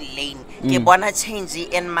own lane. Ke bona change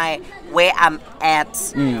in my where I'm at.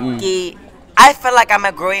 I feel like I'm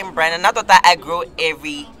a growing brand, and not that I grow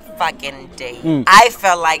every fucking day. I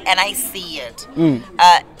feel like, and I see it.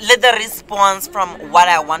 Let the response from what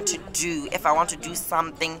I want to do. If I want to do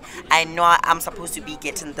something, I know I'm supposed to be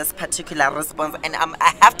getting this particular response, and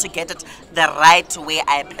I have to get it the right way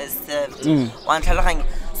I perceived.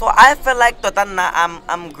 So I feel like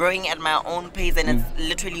I'm growing at my own pace, and it's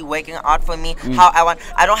literally working out for me how I want.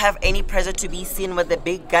 I don't have any pressure to be seen with the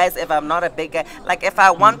big guys if I'm not a big guy. Like if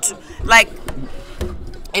I want to, like.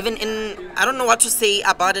 Even I don't know what to say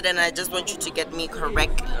about it, and I just want you to get me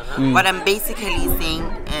correct. What I'm basically saying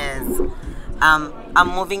is, I'm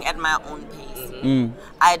moving at my own pace.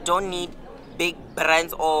 I don't need big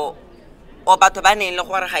brands or batho ba neng le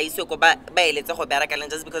gore ga iso go ba eletse go bereka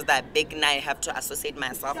just because they're big and I have to associate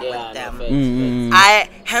myself with them.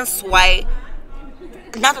 Hence why.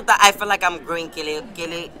 Not that I feel like I'm growing and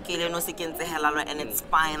it's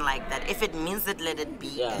fine like that. If it means it, let it be.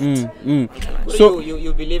 So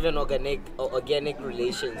you believe in organic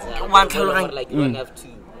relations? Like you don't have to.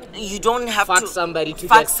 You don't have fuck to somebody to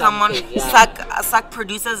fuck get someone, suck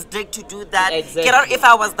producer's dick to do that. Exactly. Get out. If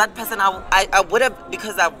I was that person, I would have,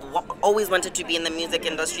 because I've always wanted to be in the music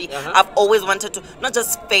industry. I've always wanted to, not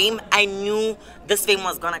just fame. I knew this fame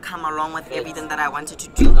was gonna come along with everything that I wanted to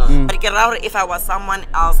do. But get out. If I was someone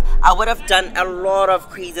else, I would have done a lot of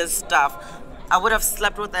crazy stuff. I would have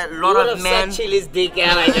slept with a lot of men. Chili's dick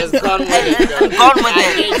and I just gone with it. Gone with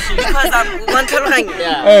it. Because I'm one time.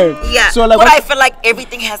 Yeah. So like, but I feel like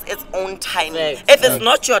everything has its own time. If it's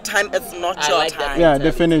not your time, it's not your time. Yeah,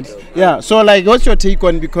 definitely. Yeah. So like, what's your take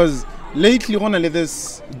on, because lately on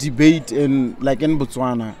this debate in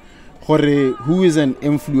Botswana, who is an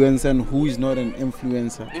influencer and who is not an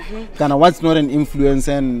influencer? Kind of what's not an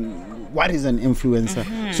influencer and what is an influencer?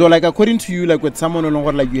 So like, according to you, like with someone no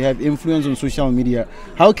longer like you have influence on social media,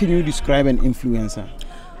 how can you describe an influencer?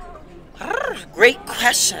 Great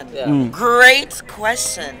question. Great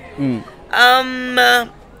question.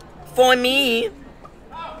 For me,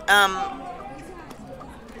 I'm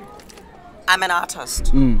an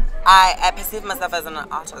artist. I perceive myself as an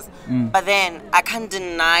artist, but then I can't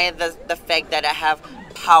deny the fact that I have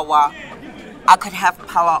power. I could have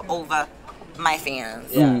power over my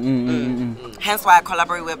fans. Hence why I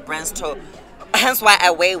collaborate with brands hence why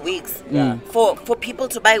I wear wigs. For people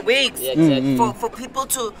to buy wigs. For people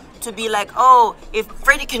to be like, oh, if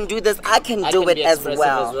Freddie can do this, I can do it as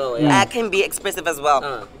well. I can be expressive as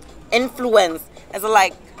well. Influence. It's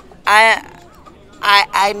like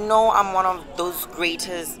I know I'm one of those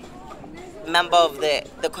greatest member of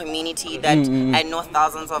the community that I know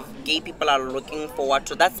thousands of gay people are looking forward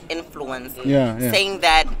to. That's influence. Saying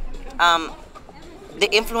that the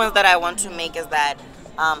influence that I want to make is that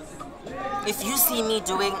if you see me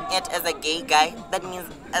doing it as a gay guy, that means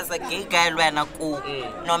as a gay guy,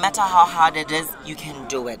 no matter how hard it is, you can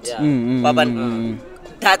do it.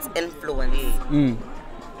 That's influence.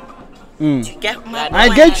 Do you get my I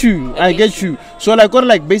point? get you. I get you. So like, or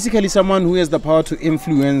like basically someone who has the power to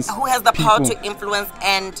influence. Who has the power people. to influence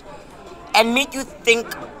and make you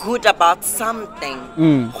think good about something.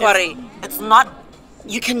 Gore, it's not.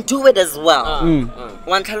 You can do it as well.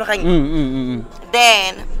 One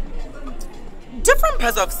Then different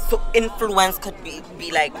parts of influence could be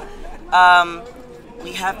like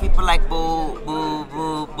we have people like people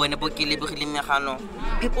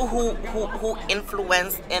who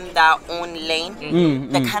influence in their own lane,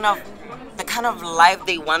 the kind of life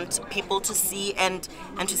they want people to see and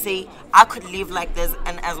to say, I could live like this,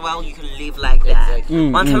 and as well you can live like that.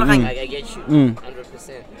 Exactly. I get you.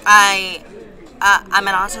 100%. I'm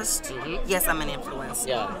an artist. Yes, I'm an influencer.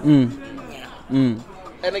 Yeah.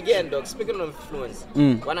 And again, dog, speaking of influence,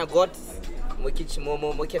 when I got my kitchen,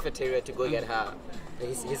 my cafeteria to go get her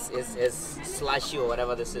his slushy or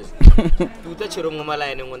whatever this is, to touch your room,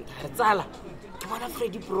 line and went,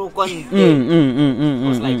 Freddie Pro. I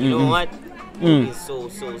was like, you know what? It's so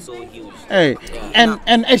huge. Hey, Yeah.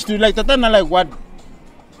 and actually, like Tatana, like what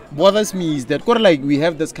bothers me is that like we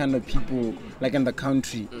have this kind of people like in the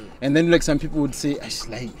country, and then like some people would say,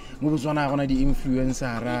 like Botswana gonna the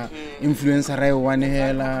influencer one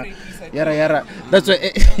hela yara. That's why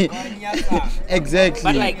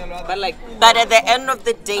exactly. But at the end of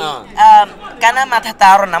the day, kana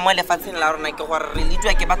mathata a rona mo lefatsheng la rona ke gore re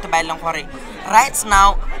leadwa ke batho ba e leng gore right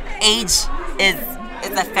now age is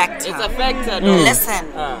a factor. It's a factor.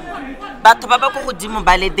 Listen, batho ba ba ko godimo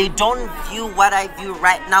ba le, they don't view what I view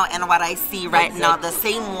right now and what I see right now the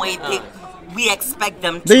same way we expect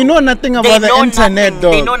them to. They know nothing about the internet,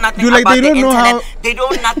 though. They know nothing like, about they the don't know internet. how. They know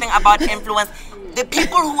nothing about influence. The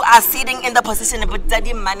people who are sitting in the position of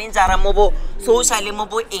daddy manager mobo social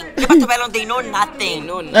mobo they know nothing.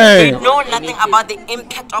 They know nothing about the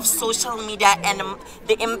impact of social media and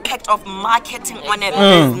the impact of marketing on a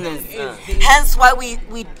business. Hence why we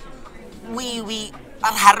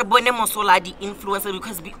are the influencer,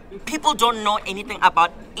 because people don't know anything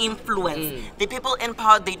about influence. The people in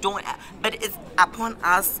power, they don't, but it's upon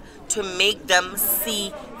us to make them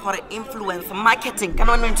see for influence marketing.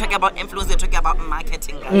 When we talk about influence, we're talking about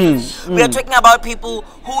marketing, guys. We are talking about people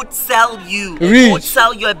who would sell you, who would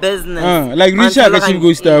sell your business. Like Richard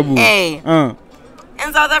goes to Abu.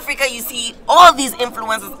 In South Africa, you see all these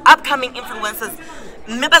influencers, upcoming influencers.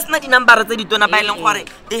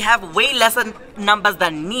 They have way lesser numbers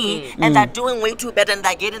than me, and they're doing way too better, and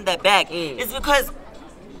they're getting their bag. It's because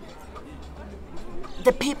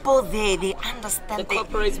the people there, they understand. The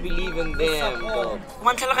corporates believe in them. They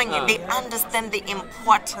understand the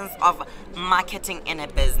importance of marketing in a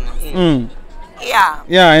business.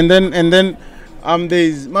 Yeah, and then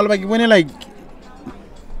there's Malabaki when like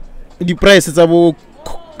the price is about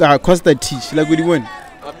cost that teach like what do you want?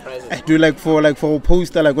 I do like for a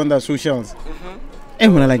poster like on the socials.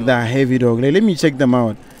 And when I like that heavy dog, like, let me check them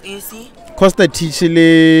out. You see? Costa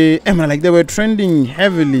Tichile, like they were trending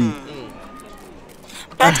heavily.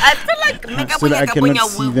 But I feel like still I cannot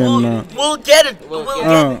see them now. We'll get it. We'll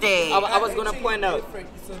get there. I was gonna point out. I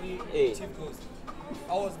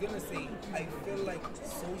was gonna say, I feel like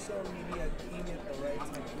social media came at the right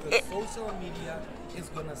time, because social media is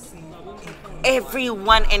gonna save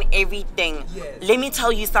everyone and everything. Yes. Let me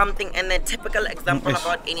tell you something, and a typical example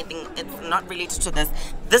about anything, it's not related to this.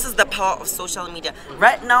 This is the power of social media.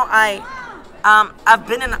 Right now, I've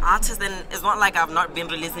been an artist, and it's not like I've not been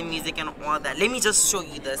releasing music and all that. Let me just show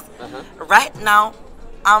you this. Right now,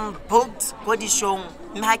 I'm booked for the show.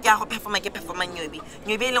 Number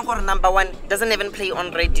one doesn't even play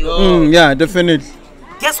on radio. Yeah, definitely.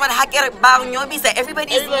 Guess what?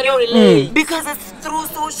 Everybody is because it's through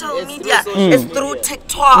social media. It's through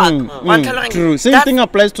TikTok. True. Same thing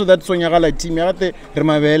applies to that song. I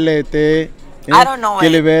don't know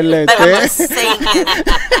it, but I'm just saying it.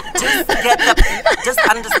 Just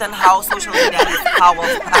understand how social media is powerful.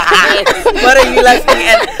 What are you laughing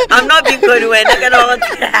at? I'm not being good with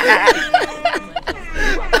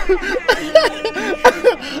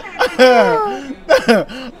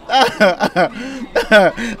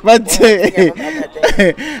but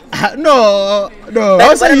no.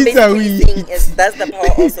 But what I'm basically saying is that's the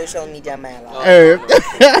power of social media, man.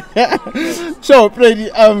 So, Freddie,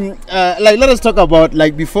 like let us talk about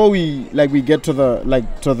like before we get to the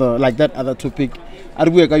that other topic.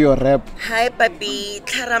 Got your rap. Hi, papi.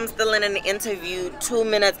 I'm still in an interview. 2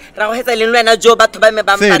 minutes. 30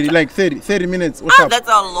 minutes. What's up? That's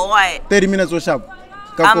a lot. 30 minutes. What's up?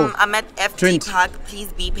 I'm at FT 20. Park.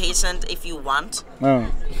 Please be patient if you want.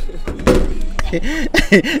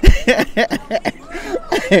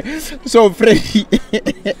 So, Freddie.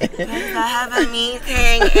 I have a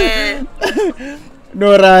meeting.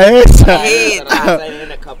 No Raesa. Hey,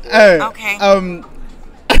 In a couple. okay.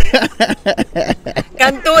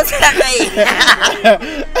 Kantosa kae.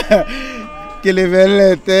 Ke le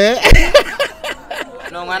velete.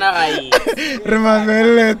 No ngwana ga e. Re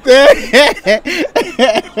mamelete.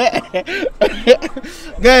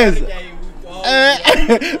 Guys.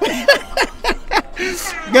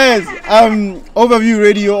 Guys, Overview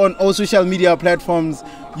Radio on all social media platforms.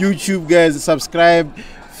 YouTube, guys, subscribe.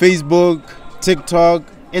 Facebook, TikTok,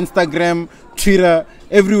 Instagram, Twitter,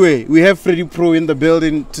 everywhere. We have Freddie Pro in the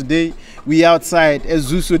building today. We outside, as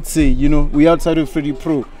Zeus would say, you know, we outside with Freddie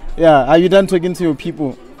Pro. Yeah, are you done talking to your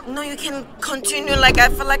people? No, you can continue. Like, I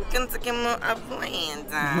feel like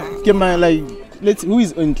I'm like, let's, who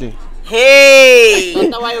is Uncle? Hey!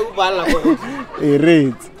 Hey,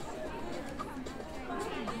 Red.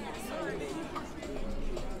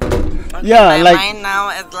 Okay, Yeah, my like- mind now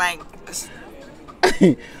is like.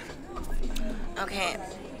 Okay.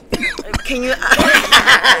 Can you?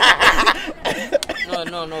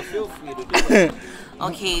 No, feel free to do it.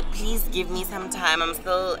 Okay, please give me some time. I'm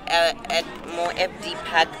still at more FD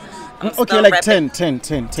pack. I'm Okay, still like rapping.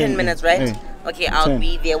 10 minutes, right? Hey. Okay, I'll 10.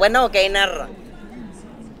 be there. When okay, Nara.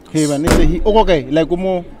 Hey, man, okay, like,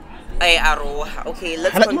 more. Okay,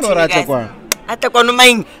 let's Hala- continue, Molo guys. kwa. Atakwano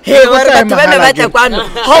maing. Hey, Hey, what where time batho bana mahala batla ke? kwano?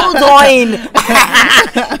 Hold on.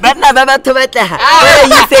 Bana ba batho batla. What are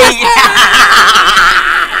you saying?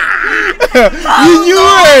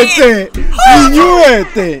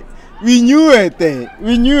 We knew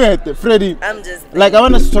it. Freddie, I'm just like, I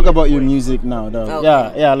want us to talk about your music now, though.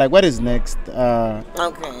 Okay. Yeah, like, what is next?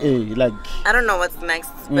 okay. Hey, like, I don't know what's next,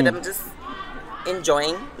 but I'm just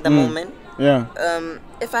enjoying the moment. yeah.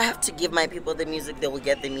 If I have to give my people the music, they will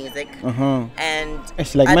get the music. Uh-huh. And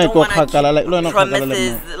It's like I my don't want to kokakala, like, keep no,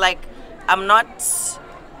 promises. kokakala, Like, I'm not.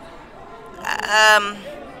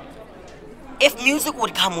 If music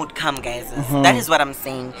would come, guys. That is what I'm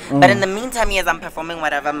saying. But in the meantime, yes, I'm performing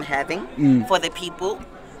whatever I'm having for the people,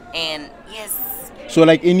 and yes, So,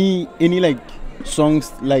 like, any like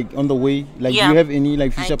songs like on the way? Like, Yeah. do you have any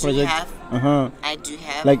like I feature do projects? have. Uh-huh. I do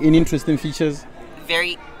have Like, any interesting features?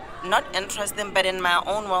 very. Not interesting, but in my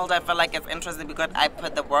own world, I feel like it's interesting because I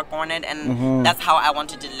put the work on it, and that's how I want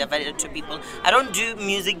to deliver it to people. I don't do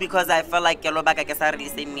music because I feel like yellow back. I guess I really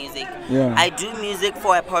say music. Yeah. I do music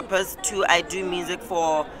for a purpose too. I do music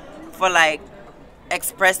for like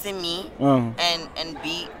expressing me and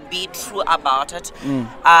be true about it.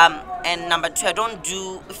 And number two, I don't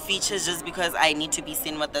do features just because I need to be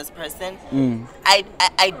seen with this person.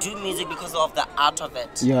 I do music because of the art of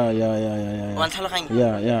it. Yeah. Wa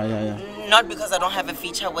ntlhaloganya? Yeah. Not because I don't have a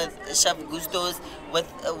feature with Chef Gustos, with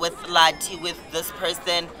Lati, with this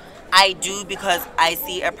person. I do because I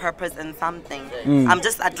see a purpose in something. I'm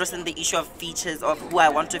just addressing the issue of features, of who I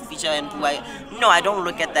want to feature and who No, I don't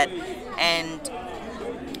look at that. And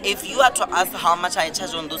if you are to ask how much I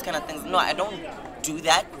charge on those kind of things, no, I don't do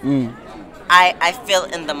that. I feel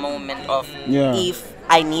in the moment of if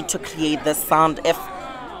I need to create the sound, if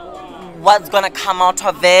what's gonna come out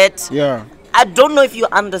of it. Yeah. I don't know if you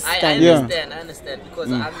I understand. understand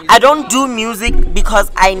because I don't do music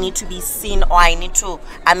because I need to be seen or I'm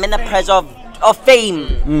in the pressure of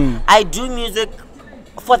fame. I do music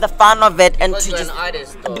for the fun of it and because to you're just an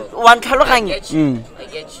artist. one I get you. I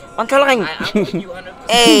get you. One tlhaloganya? I'm with you 100%.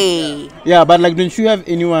 Hey, Yeah, but like, don't you have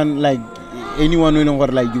anyone you know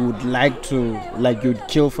what, like, you would like to, like, you'd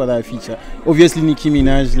kill for that feature? Obviously Nicky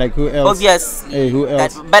Minaj, like, who else? obviously. Hey, who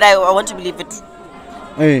else? But I want to believe it.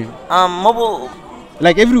 Hey, Mobile.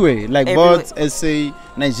 like, everywhere, like Everywhere. Bots, SA,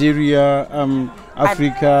 Nigeria,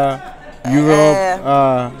 Africa, Europe,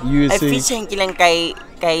 A USA. feature nkileng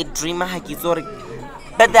kai dreamer ha ke itse hore-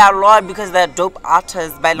 but there are a lot because they're dope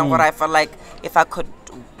artists. But I feel like if I could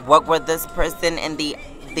work with this person and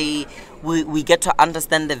we get to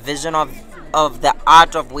understand the vision of the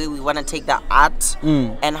art, of where we want to take the art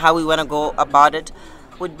and how we want to go about it,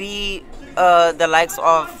 would be the likes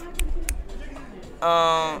of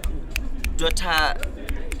daughter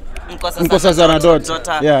Nkosazana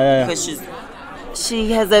Dot. Yeah. because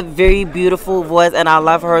she has a very beautiful voice and I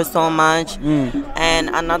love her so much. And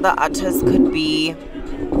another artist could be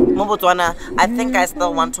Botswana. I think I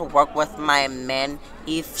still want to work with my man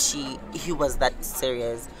if he was that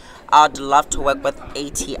serious. I'd love to work with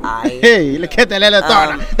ATI. Hey, look at the little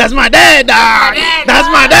dog. That's my dad, dog. That's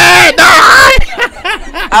my dad, dog.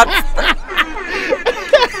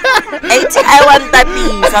 ATI want that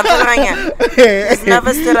piece. He's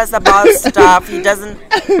never serious about stuff. He doesn't.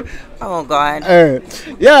 Oh God.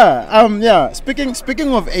 Yeah.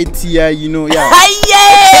 Speaking of ATI, you know, yeah.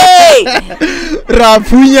 Hey!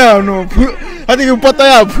 Rapunya no. I think you put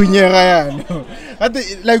ya punya no.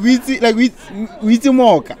 we eat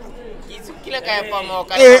mocha.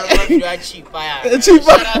 Cheaper.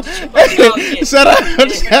 Shut up.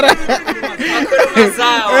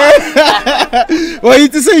 Well,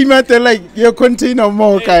 it's the same matter like your container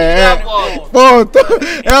mocha.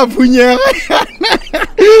 Punya.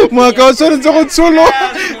 Mocha, solo.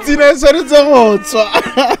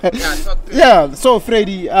 Yeah, so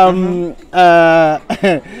Freddie, got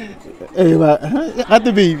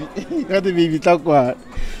the baby, talk what.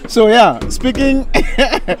 So yeah, speaking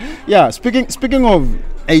of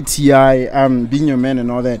ATI, being your man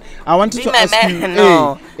and all that, I wanted to ask you.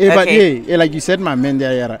 No. But like you said, my man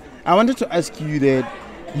there, yeah. I wanted to ask you that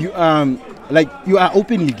you like you are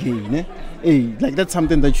openly gay, ne? Hey, like that's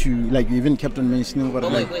something that you like. You even kept on mentioning. Wait.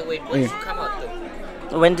 When did you come out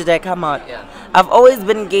though? When did I come out? Yeah. I've always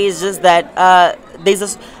been gay. It's just that there's a.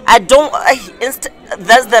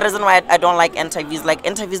 That's the reason why I don't like interviews. Like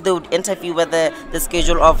interviews, they would interview with the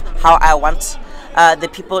schedule of how I want the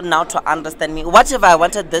people now to understand me. What if I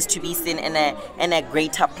wanted this to be seen in a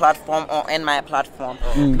greater platform or in my platform?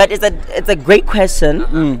 But it's a great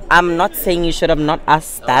question. I'm not saying you should have not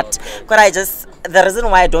asked that. But the reason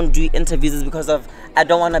why I don't do interviews is because of I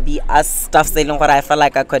don't want to be asked stuff saying what I feel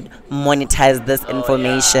like I could monetize this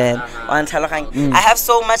information. I have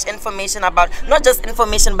so much information about, not just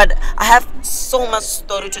information, but I have so much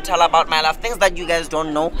story to tell about my life. Things that you guys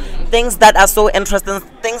don't know. Things that are so interesting.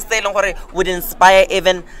 Things they would inspire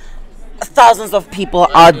even thousands of people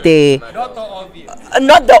out there.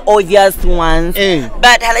 Not the obvious ones.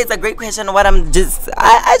 But hell, it's a great question.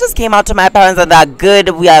 I just came out to my parents and they're good.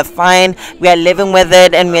 We are fine. We are living with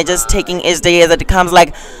it, and we are just taking each day as it comes.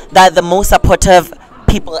 Like they're the most supportive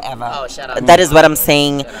people ever. Oh, shut up. That is what I'm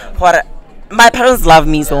saying. My parents love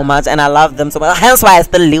me so much, and I love them so much. Hence why I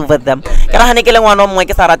still live with them. But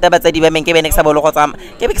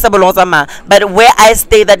where I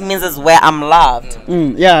stay, that means is where I'm loved.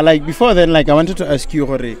 Yeah, like before then, like I wanted to ask you,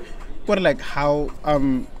 like how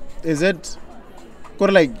is it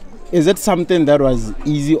something that was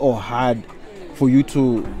easy or hard for you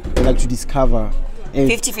to like to discover?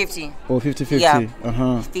 50-50. Oh, 50-50. Yeah.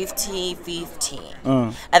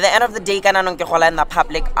 50-50. At the end of the day, in the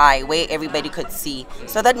public eye where everybody could see.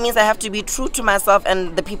 So that means I have to be true to myself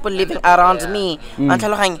and the people living around me.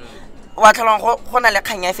 Personality,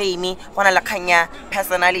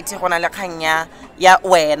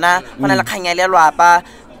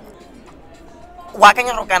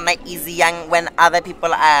 easy young when other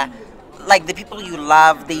people are like the people you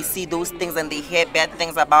love, they see those things and they hear bad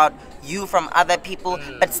things about you from other people,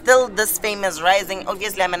 but still this fame is rising.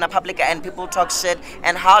 Obviously I'm in a public and people talk shit,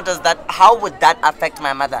 and how would that affect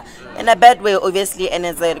my mother? In a bad way, obviously, and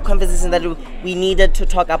it's a conversation that we needed to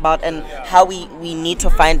talk about, and how we need to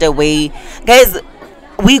find a way. Guys,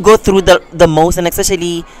 we go through the most, and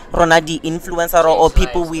especially Ronaldo influencer or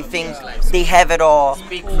people we think they have it all.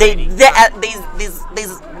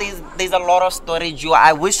 There's a lot of storage.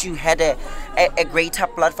 I wish you had a greater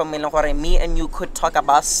platform where me and you could talk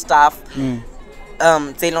about stuff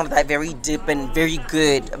that are very deep and very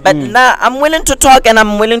good. But now I'm willing to talk, and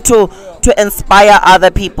I'm willing to inspire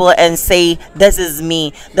other people and say this is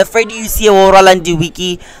me. The Freddie you see Roland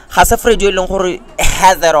Wiki has a Freddie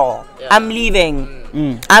has it all. I'm leaving.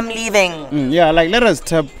 I'm leaving. Yeah, like let us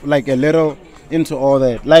tap like a little into all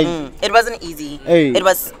that. Like it wasn't easy. It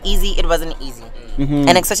was easy. It wasn't easy.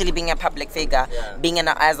 And especially being a public figure, being in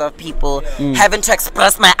the eyes of people, having to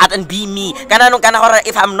express my art and be me.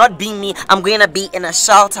 If I'm not being me, I'm going to be in a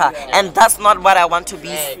shelter, and that's not what I want to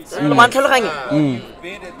be. So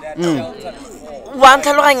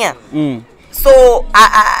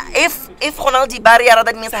if Ronaldo barrier,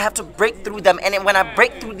 that means I have to break through them, and when I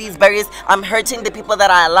break through these barriers, I'm hurting the people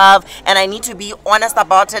that I love, and I need to be honest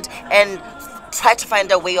about it and try to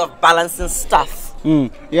find a way of balancing stuff.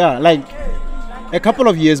 Yeah, like a couple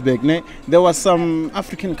of years back, there was some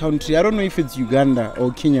African country, I don't know if it's Uganda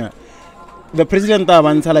or Kenya. The president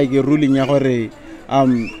wanted like a ruling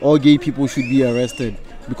all gay people should be arrested,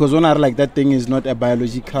 because when I like that thing is not a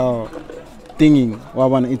biological thinking.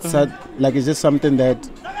 It's like it's just something that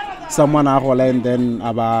someone and then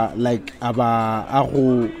like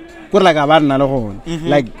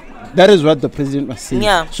that is what the president was saying.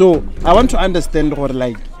 Yeah. So I want to understand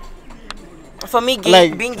like for me,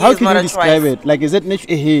 being gay how is can not you a describe choice. it? Like is it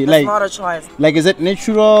It's not a choice. Like is it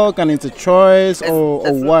natural? Can it's a choice or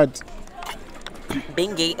what?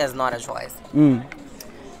 Being gay is not a choice.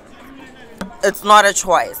 It's not a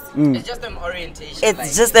choice. It's just an orientation.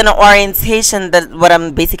 It's just an orientation, that what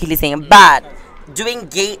I'm basically saying. But doing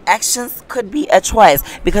gay actions could be a choice,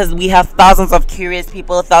 because we have thousands of curious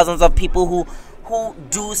people, thousands of people who who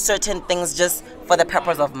do certain things just for the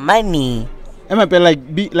purpose of money.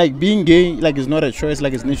 Being gay is not a choice,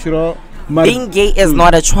 it's natural. Being gay is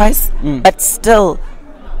not a choice, but still,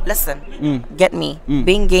 listen, get me.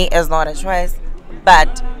 Being gay is not a choice,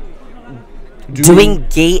 but doing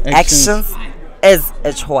gay actions is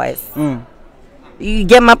a choice. You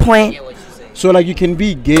get my point? So you can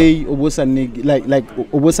be gay or obosa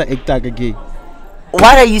ektaga gay.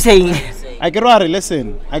 What are you saying?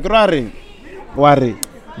 Listen. Worry.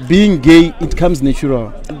 Being gay, it comes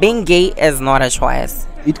natural. Being gay is not a choice.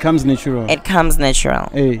 It comes natural.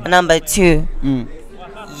 Hey. Number 2,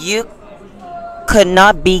 you could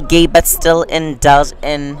not be gay but still indulge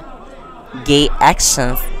in gay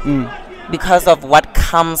actions because of what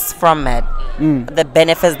comes from it, the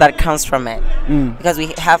benefits that comes from it. Because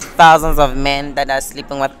we have thousands of men that are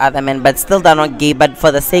sleeping with other men but still they're not gay, but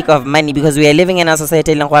for the sake of money, because we are living in a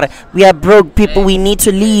society we are broke people, we need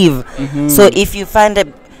to leave. So if you find it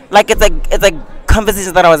it's a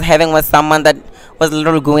conversation that I was having with someone that was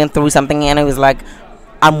literally going through something, and I was like,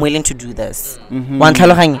 I'm willing to do this. Then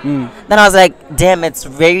I was like, damn, it's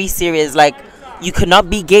very serious. You could not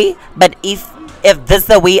be gay, but if this is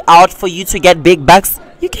the way out for you to get big bucks,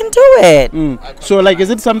 you can do it. So is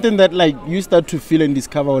it something that you start to feel and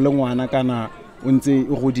discover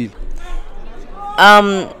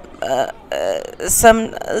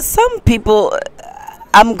some people,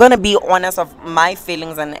 I'm gonna be honest of my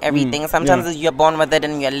feelings and everything. Sometimes you're born with it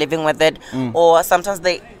and you're living with it, or sometimes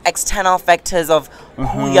the external factors of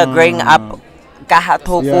who you're growing up,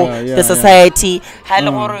 the society,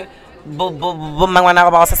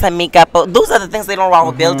 makeup. Those are the things they don't want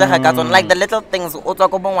to build the little things.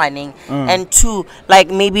 And 2,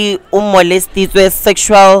 maybe molested with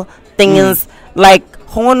sexual things,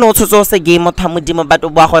 ho no tso se game mo thamodimo but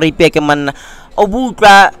ba go re peke manna o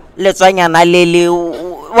butlwa letswanyana lele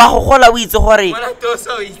wa go gola o itse gore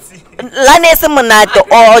la ne se monato,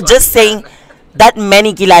 or just saying that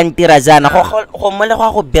many kilantira jana go mo le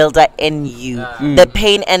go builder in you the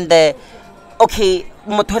pain and the okay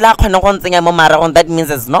mothola khona go ntsenya mo maragong, that means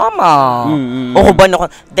it's normal.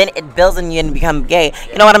 Then it builds in you and become gay.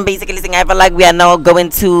 You know what I'm basically saying? I feel like we are now going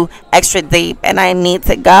to extra deep and I need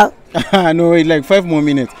to go. No, 5 more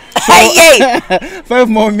minutes. So, 5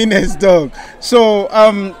 more minutes, dog. So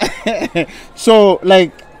so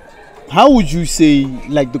how would you say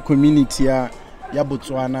the community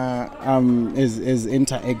Botswana is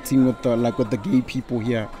interacting with the gay people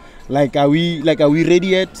here? Are we ready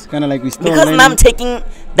yet? Kind of we still because I'm taking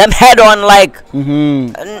them head on.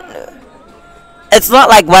 It's not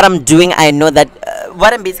like what I'm doing. I know that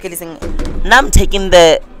what I'm basically saying. Now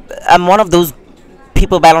I'm one of those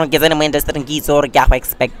people ba don't get any interested in kitso or ga go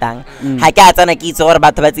expectang ha ke a tsana kitso gore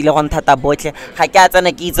batho ba tsile go nthata botle ha ke a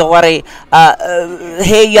tsana kitso gore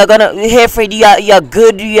hey Freddie, you're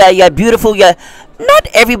good, you're beautiful, not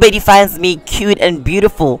everybody finds me cute and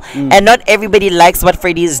beautiful, and not everybody likes what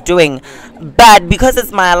Freddie is doing, but because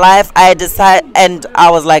it's my life, I decide, and I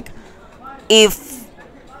was like, if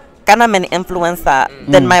I'm an influencer,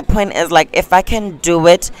 then my point is if I can do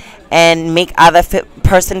it and make other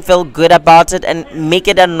person feel good about it and make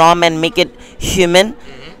it a norm and make it human,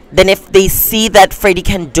 then if they see that Freddie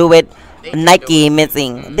can do it, Nike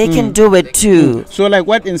amazing, they can do it too. So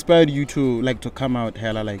what inspired you to come out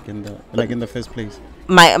hella in the first place?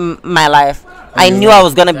 My life. I knew I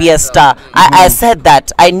was gonna be a star. I said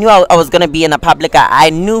that. I knew I was gonna be in a public eye.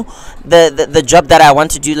 I knew the job that I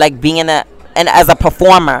want to do, being and as a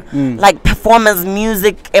performer, performance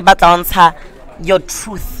music about your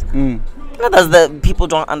truth. That's the people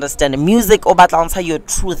don't understand. Music about your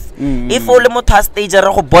truth. If all the stage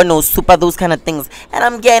are super those kind of things, and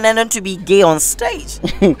I'm gay and I want to be gay on stage.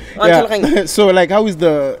 So how is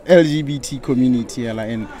the LGBT community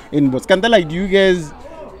in Botswana? Do you guys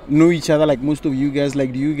know each other? Most of you guys, do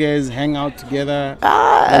you guys hang out together?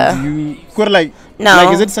 Do you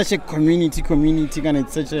no? Is it such a community and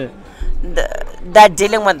it's such a they're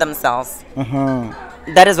dealing with themselves.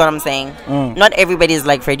 That is what I'm saying. Not everybody is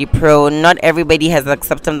like Freddie Pro. Not everybody has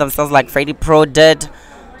accepted themselves like Freddie Pro did.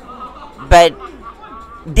 But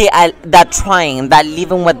they're trying. They're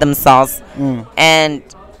living with themselves. And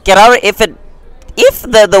get out. If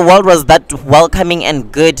the world was that welcoming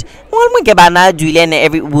and good,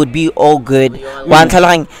 every would be all good.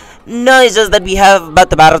 No, it's just that we have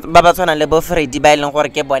Batswana lebo Freddie ba ileng gore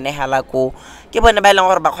ke bone hala ko ke bone ba ileng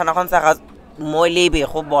gore ba khona go ntsha mo lebe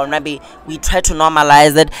go bona be we try to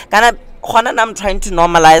normalize it. I'm trying to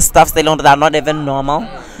normalize stuff that are not even normal.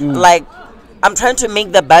 I'm trying to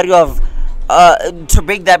make the barrier of to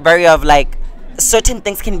break that barrier of certain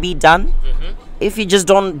things can be done if you just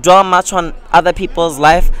don't draw much on other people's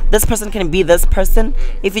life, this person can be this person.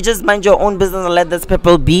 If you just mind your own business and let these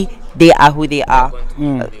people be, they are who they are.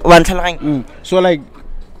 So like,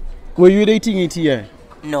 were you dating ATI?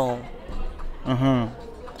 No.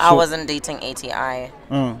 I wasn't dating ATI.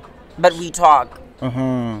 But we talk.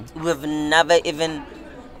 We've never even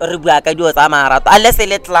unless a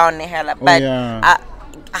little on hell. But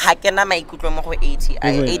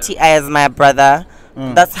ATI is my brother.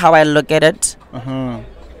 That's how I look at it.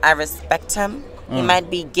 I respect him. He might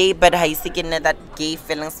be gay, but I seeking that gay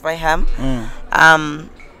feelings for him.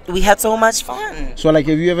 We had so much fun. So like,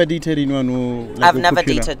 have you ever dated anyone who? Like, I've never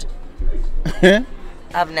dated.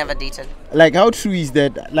 I've never dated. Like, how true is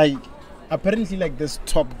that? Like, apparently, like this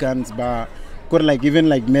Top Guns bar got like even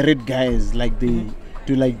like married guys, like they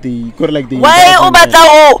do like the got like the. Why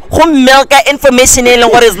who milk information in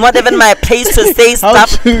what is not even my place to say stuff? How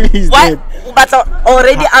true is that? But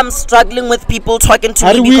already I'm struggling with people talking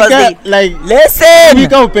to me because they like listen. We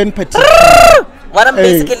can open What I'm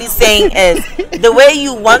basically saying is the way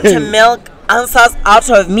you want to milk answers out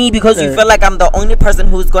of me because you feel like I'm the only person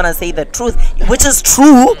who's gonna say the truth, which is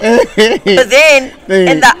true. But then,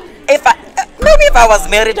 if I was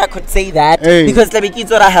married, I could say that because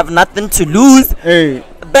I have nothing to lose.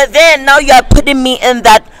 But then now you are putting me in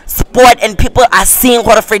that spot, and people are seeing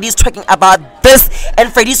what Freddie's talking about this,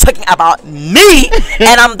 and Freddie's talking about me,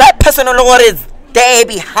 and I'm that person who is there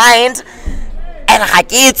behind. And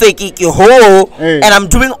I'm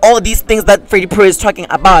doing all these things that Freddie Pro is talking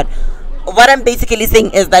about. What I'm basically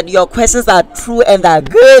saying is that your questions are true and are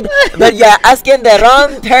good, but you're asking the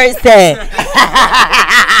wrong person.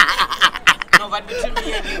 No, but between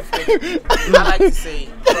me and you, Freddie, I like to say,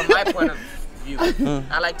 from my point of view,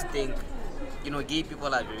 I like to think, gay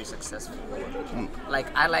people are very successful. Like,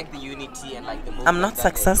 I like the unity and like the movement. I'm not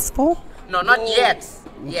successful? No, not yet.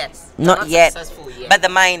 Not yet. Successful yet. But the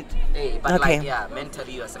mind. But okay. like, yeah,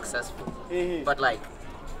 mentally you are successful. But like,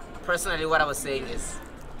 personally, what I was saying is,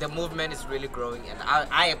 the movement is really growing, and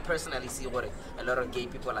I personally see what a lot of gay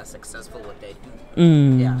people are successful what they do.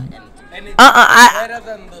 Yeah, and it's better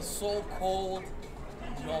than the so-called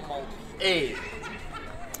normal people.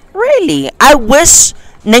 Really? I wish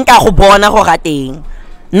maybe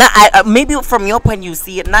from your point you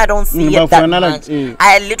see it, and I don't see it that much.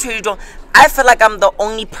 I literally don't. I feel like I'm the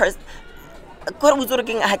only person. I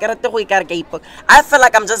feel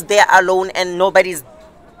like I'm just there alone and nobody's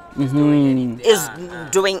doing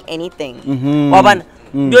anything.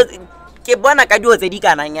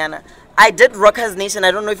 I did Rockers Nation. I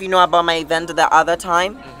don't know if you know about my event the other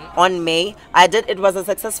time on May. It was a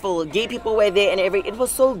successful. Gay people were there and it was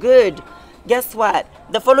so good. Guess what?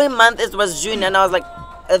 The following month it was June, and I was like,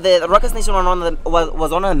 the Rockers Nation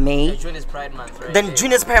was on a May. June is Pride Month, right? Then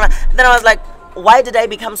June is Pride Month. Then I was like, why did I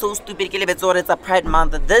become so stupid? It's a Pride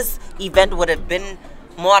Month. This event would have been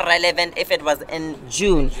more relevant if it was in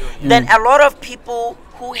June. Then a lot of people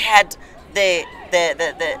who had the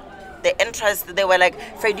interest, they were like,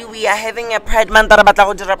 Freddie, we are having a Pride Month. Then I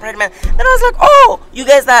was like, oh, you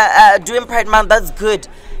guys are doing Pride Month. That's good.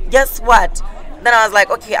 Guess what? Then I was like,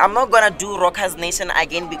 okay, I'm not gonna do Rockers Nation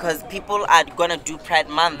again because people are gonna do Pride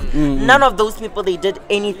Month. None of those people, they did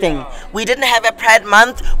anything. We didn't have a Pride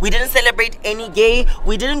Month. We didn't celebrate any gay.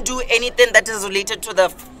 We didn't do anything that is related to the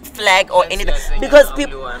flag or anything because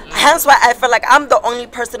people. Hence why I feel like I'm the only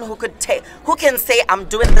person who can say I'm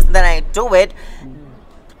doing this, then I do it.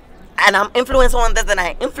 And I'm influenced on this, and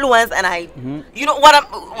I influence, and I, you know what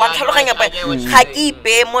talking about?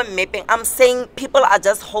 I'm saying people are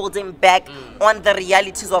just holding back on the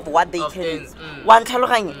realities of what they can. It's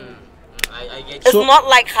not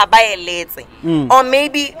like or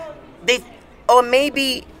maybe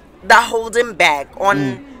they're holding back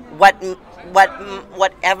on whatever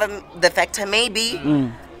the factor may be.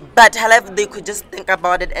 But however, they could just think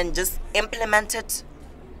about it and just implement it.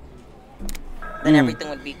 Then everything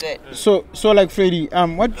would be good. So like Freddie,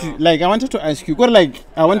 what you like? I wanted to ask you. I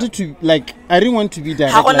didn't want to be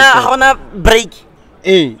direct. How na break?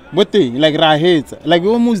 What thing? Like right, like we're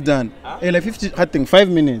almost done. Like 50, I think 5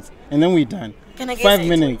 minutes, and then we're done. Can I get 5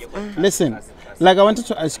 minutes. Listen, like I wanted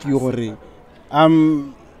to ask you, Ore. I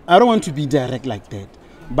don't want to be direct like that.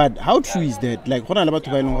 But how true is that? Like, what about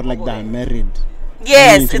to like they're married?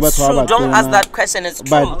 Yes, it's true. Don't ask that question. It's true.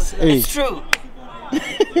 But, it's true.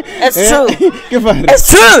 It's true. It's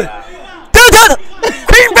true.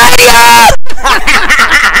 Queen Radio.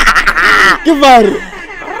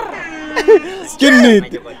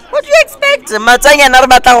 What do you expect?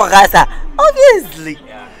 Obviously.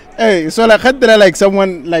 Hey, so like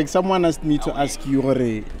someone asked me to ask you,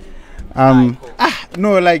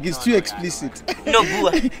 No, like it's too explicit. No,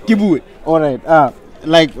 bua. Kibu. All right.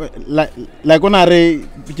 Like when I re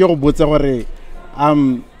go botsa gore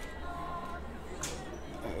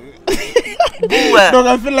Bua. no,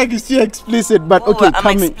 I feel like it's too explicit, but Bua, okay, I'm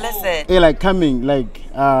coming. explicit. Coming, like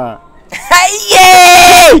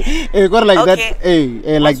Yay! got like Okay.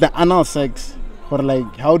 that, like the anal sex, or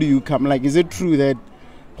like how do you come? Like, is it true that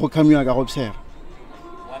who come you like observe?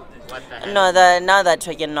 No, now they're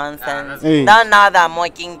talking nonsense. Hey. Now they're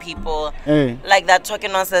mocking people. Hey. Like they're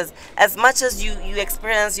talking nonsense. As much as you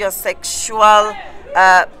experience your sexual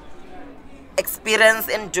experience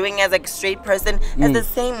in doing as a straight person, it's the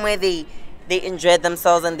same way they enjoy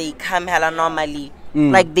themselves and they come hella normally.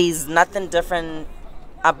 Like there's nothing different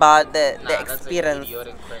about the experience.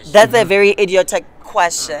 That's a very idiotic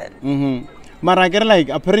question. But I get like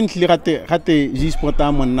apparently gate G-spot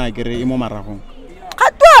monna kere imo maragong.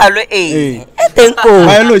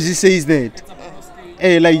 Biology says that.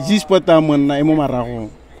 Like G-spot monna imo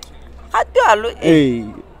maragong.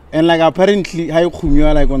 And like apparently how you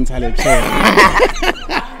like on talent.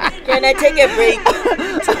 Can I take a break?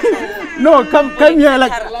 No, come here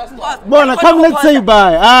like Bona, come let's say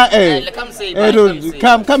bye. Come say bye.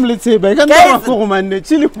 Come let's say bye. Come go man,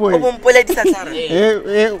 chili boy.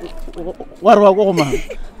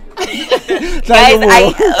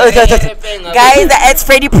 Guys, it's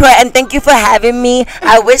Freddie Pro, and thank you for having me.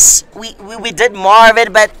 I wish we did more of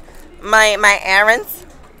it, but my errands.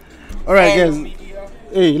 All right, guys.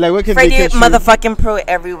 Hey, like what can Freddie they catch motherfucking Pro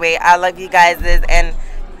everywhere. I love you guys, and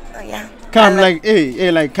yeah. Come like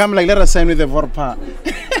come like let us sign with the Vorpa.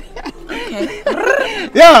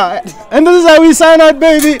 Yeah, and this is how we sign out,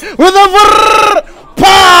 baby, with the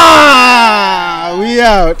Vorpa. We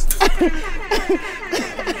out.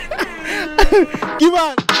 Give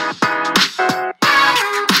on.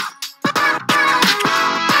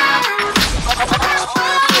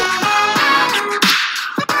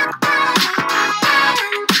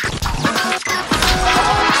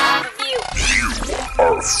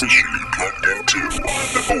 Are officially plugged into the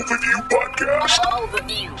Overview Podcast.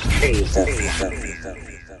 Overview.